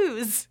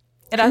 tattoos.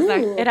 It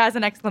has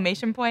an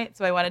exclamation point,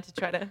 so I wanted to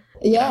try to...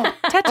 Yeah.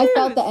 Tattoos. I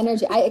felt the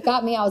energy. It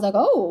got me. I was like,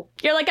 oh.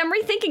 You're like, I'm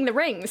rethinking the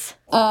rings.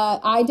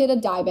 I did a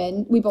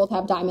diamond. We both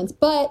have diamonds,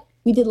 but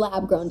we did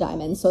lab-grown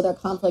diamonds, so they're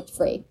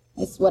conflict-free.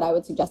 Is what I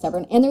would suggest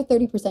everyone. And they're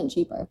 30%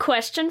 cheaper.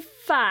 Question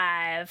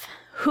 5.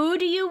 Who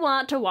do you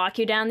want to walk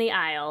you down the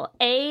aisle?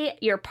 A,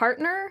 your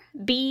partner.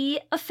 B,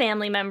 a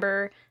family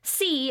member.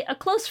 C, a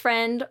close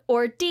friend.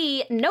 Or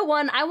D, no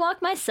one. I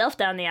walk myself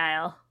down the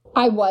aisle.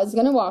 I was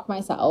going to walk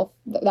myself.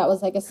 That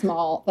was like a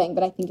small thing,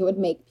 but I think it would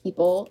make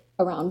people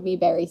around me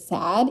very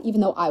sad,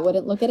 even though I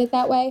wouldn't look at it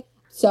that way.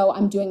 So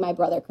I'm doing my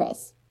brother,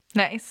 Chris.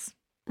 Nice.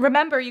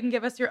 Remember, you can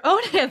give us your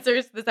own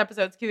answers to this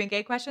episode's Q and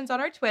Gay questions on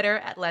our Twitter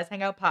at Let's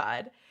Hang Out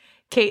Pod.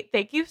 Kate,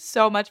 thank you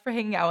so much for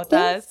hanging out with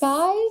Thanks, us.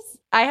 guys.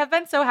 I have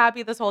been so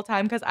happy this whole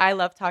time because I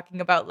love talking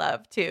about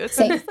love, too.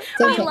 So Same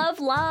We thing. love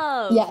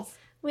love. Yes.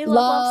 We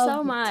love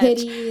so much.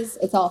 Titties.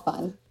 It's all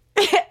fun.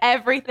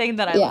 everything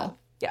that I love.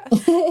 Yeah.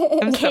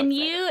 Can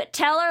you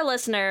tell our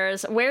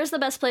listeners where's the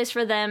best place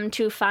for them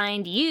to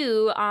find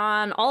you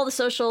on all the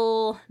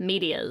social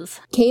medias?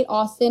 Kate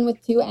Austin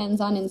with 2 N's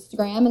on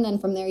Instagram. And then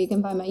from there you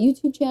can find my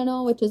YouTube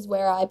channel, which is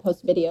where I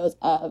post videos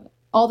of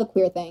all the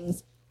queer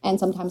things. And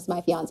sometimes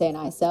my fiance and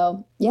I.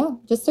 So yeah,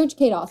 just search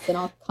Kate Austin.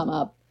 I'll come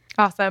up.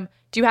 Awesome.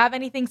 Do you have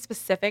anything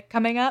specific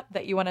coming up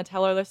that you want to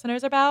tell our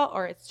listeners about?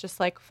 Or it's just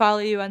like follow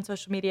you on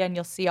social media and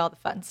you'll see all the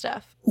fun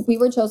stuff? We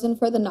were chosen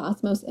for the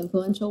Knott's Most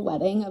Influential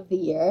Wedding of the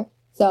Year.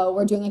 So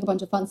we're doing like a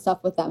bunch of fun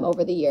stuff with them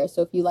over the year.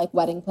 So if you like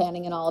wedding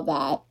planning and all of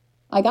that,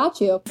 I got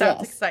you.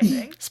 Sounds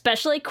exciting.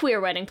 Especially queer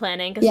wedding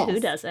planning, because who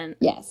doesn't?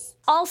 Yes.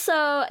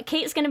 Also,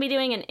 Kate's going to be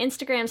doing an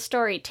Instagram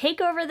story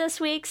takeover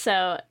this week,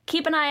 so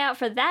keep an eye out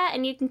for that,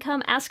 and you can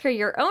come ask her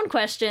your own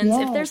questions.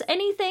 Yes. If there's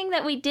anything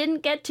that we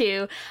didn't get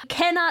to,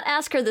 cannot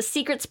ask her the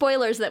secret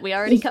spoilers that we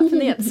already cut from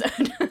the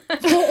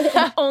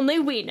episode. Only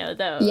we know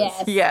those.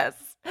 Yes. Yes.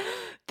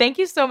 Thank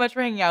you so much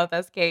for hanging out with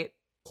us, Kate.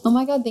 Oh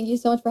my God, thank you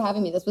so much for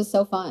having me. This was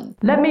so fun.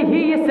 Let me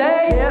hear you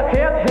say hip,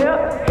 hip,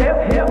 hip,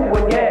 hip, hip,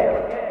 well, yeah.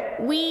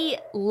 We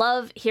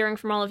love hearing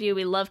from all of you.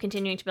 We love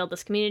continuing to build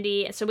this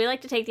community. So we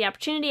like to take the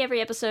opportunity every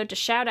episode to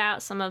shout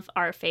out some of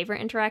our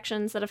favorite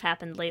interactions that have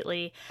happened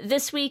lately.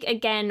 This week,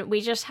 again,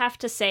 we just have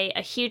to say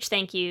a huge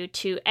thank you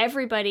to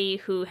everybody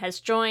who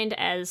has joined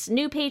as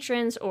new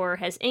patrons or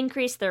has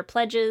increased their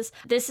pledges.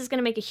 This is going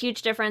to make a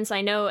huge difference.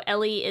 I know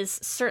Ellie is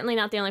certainly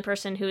not the only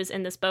person who is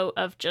in this boat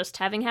of just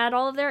having had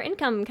all of their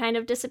income kind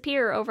of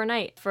disappear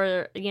overnight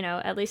for,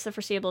 at least the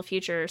foreseeable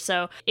future.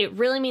 So it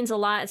really means a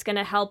lot. It's going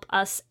to help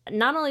us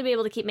not only be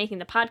able to keep making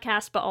the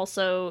podcast, but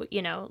also,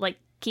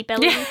 keep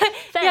Ellie fed.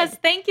 Yes,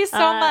 thank you so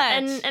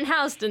much. And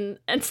housed and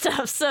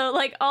stuff. So,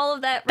 all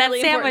of that That really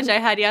sandwich important. I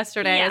had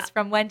yesterday is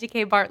from Wendy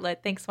K.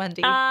 Bartlett. Thanks,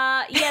 Wendy.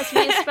 Yes,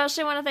 we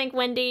especially want to thank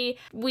Wendy.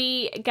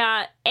 We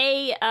got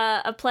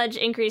a pledge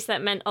increase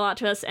that meant a lot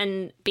to us,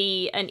 and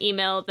B, an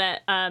email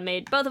that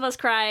made both of us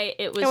cry.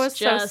 It was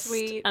just so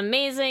sweet.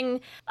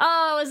 Amazing.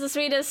 Oh, it was the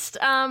sweetest.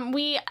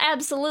 We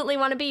absolutely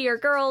want to be your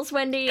girls,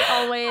 Wendy,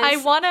 always.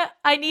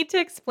 I need to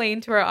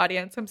explain to our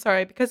audience, I'm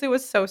sorry, because it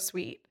was so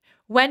sweet.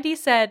 Wendy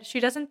said she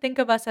doesn't think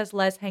of us as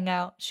Les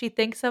Hangout. She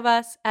thinks of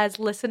us as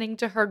listening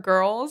to her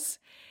girls.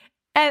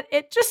 And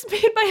it just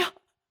made my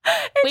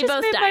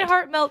my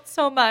heart melt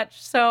so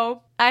much.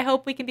 So I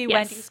hope we can be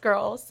Wendy's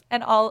girls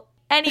and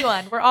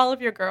anyone. We're all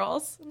of your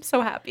girls. I'm so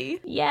happy.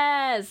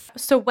 Yes.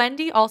 So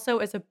Wendy also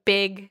is a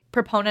big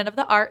proponent of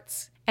the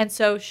arts. And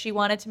so she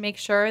wanted to make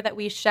sure that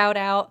we shout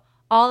out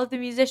all of the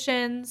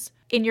musicians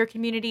in your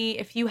community.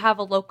 If you have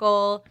a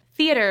local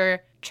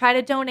theater, try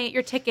to donate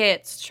your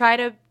tickets, try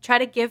to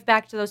give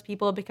back to those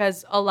people,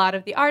 because a lot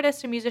of the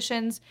artists and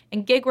musicians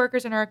and gig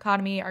workers in our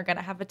economy are going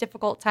to have a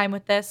difficult time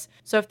with this.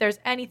 So if there's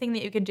anything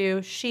that you can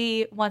do,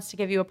 she wants to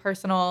give you a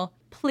personal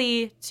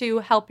plea to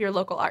help your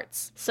local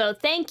arts. So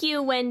thank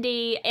you,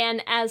 Wendy.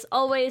 And as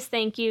always,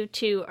 thank you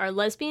to our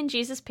Lesbian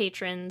Jesus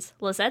patrons,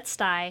 Lizette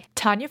Stye,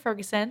 Tanya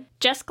Ferguson,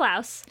 Jess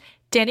Klaus,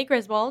 Danny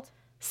Griswold,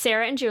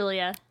 Sarah and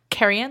Julia,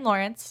 Carrie Ann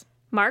Lawrence,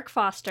 Mark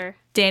Foster,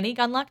 Danny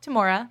Gunlock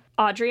Tamora,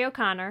 Audrey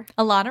O'Connor,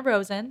 Alana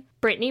Rosen,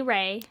 Brittany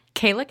Ray,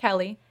 Kayla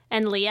Kelly,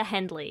 and Leah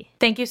Hendley.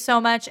 Thank you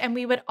so much. And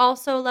we would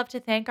also love to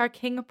thank our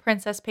King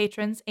Princess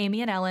patrons,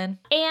 Amy and Ellen.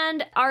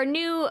 And our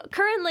new,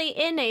 currently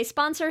in a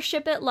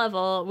sponsorship at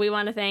level, we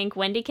want to thank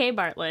Wendy K.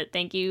 Bartlett.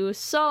 Thank you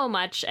so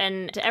much.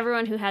 And to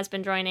everyone who has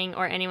been joining,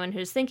 or anyone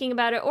who's thinking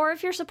about it, or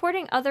if you're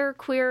supporting other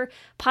queer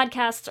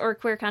podcasts or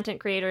queer content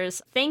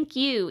creators, thank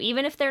you.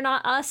 Even if they're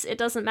not us, it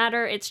doesn't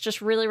matter. It's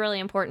just really, really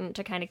important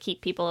to kind of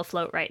keep people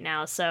afloat right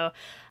now. So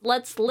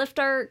let's lift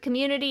our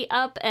community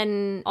up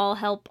and all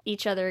help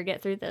each other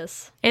get through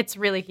this. It's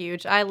really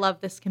huge. I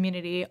love this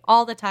community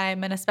all the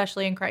time, and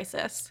especially in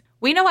crisis.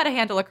 We know how to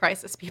handle a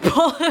crisis,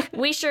 people.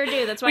 We sure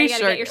do. That's why you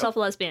gotta get yourself a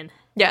lesbian.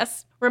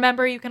 Yes.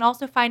 Remember, you can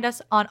also find us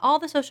on all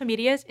the social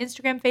medias,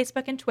 Instagram,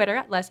 Facebook, and Twitter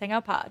at Let's Hang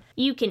Out Pod.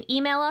 You can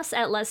email us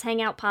at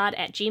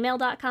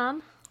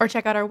letshangoutpod@gmail.com. Or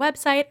check out our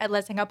website at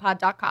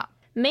letshangoutpod.com.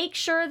 Make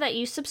sure that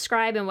you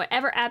subscribe in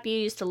whatever app you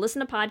use to listen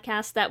to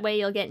podcasts. That way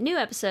you'll get new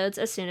episodes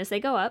as soon as they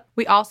go up.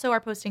 We also are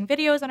posting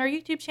videos on our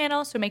YouTube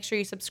channel, so make sure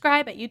you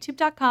subscribe at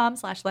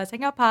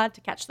youtube.com/letshangoutpod to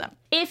catch them.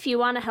 If you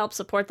want to help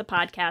support the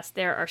podcast,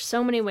 there are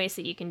so many ways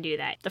that you can do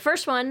that. The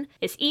first one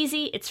is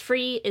easy, it's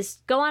free,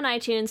 is go on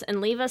iTunes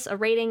and leave us a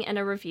rating and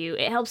a review.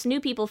 It helps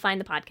new people find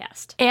the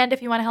podcast. And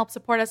if you want to help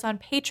support us on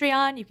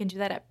Patreon, you can do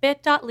that at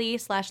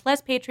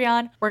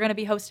bit.ly/lespatreon. We're going to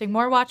be hosting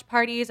more watch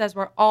parties as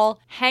we're all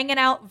hanging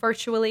out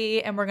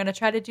virtually, and we're going to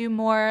try to do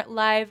more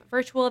live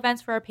virtual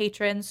events for our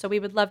patrons, so we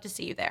would love to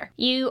see you there.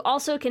 You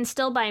also can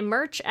still buy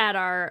merch at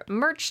our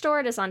merch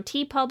store. It is on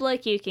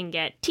TeePublic. You can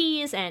get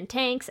tees and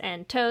tanks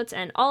and totes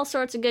and all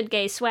sorts of good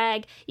gay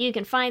swag. You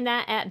can find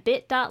that at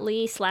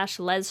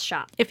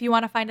bit.ly/lesshop. If you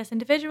want to find us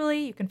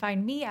individually, you can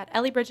find me at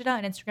Ellie Brigida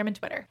on Instagram and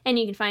Twitter. And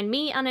you can find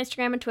me on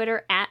Instagram and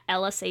Twitter at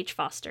LSH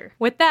Foster.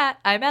 With that,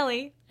 I'm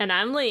Ellie. And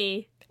I'm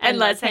Lee. And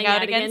let's hang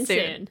out again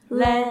soon.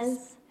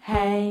 Let's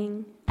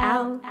hang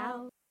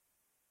out.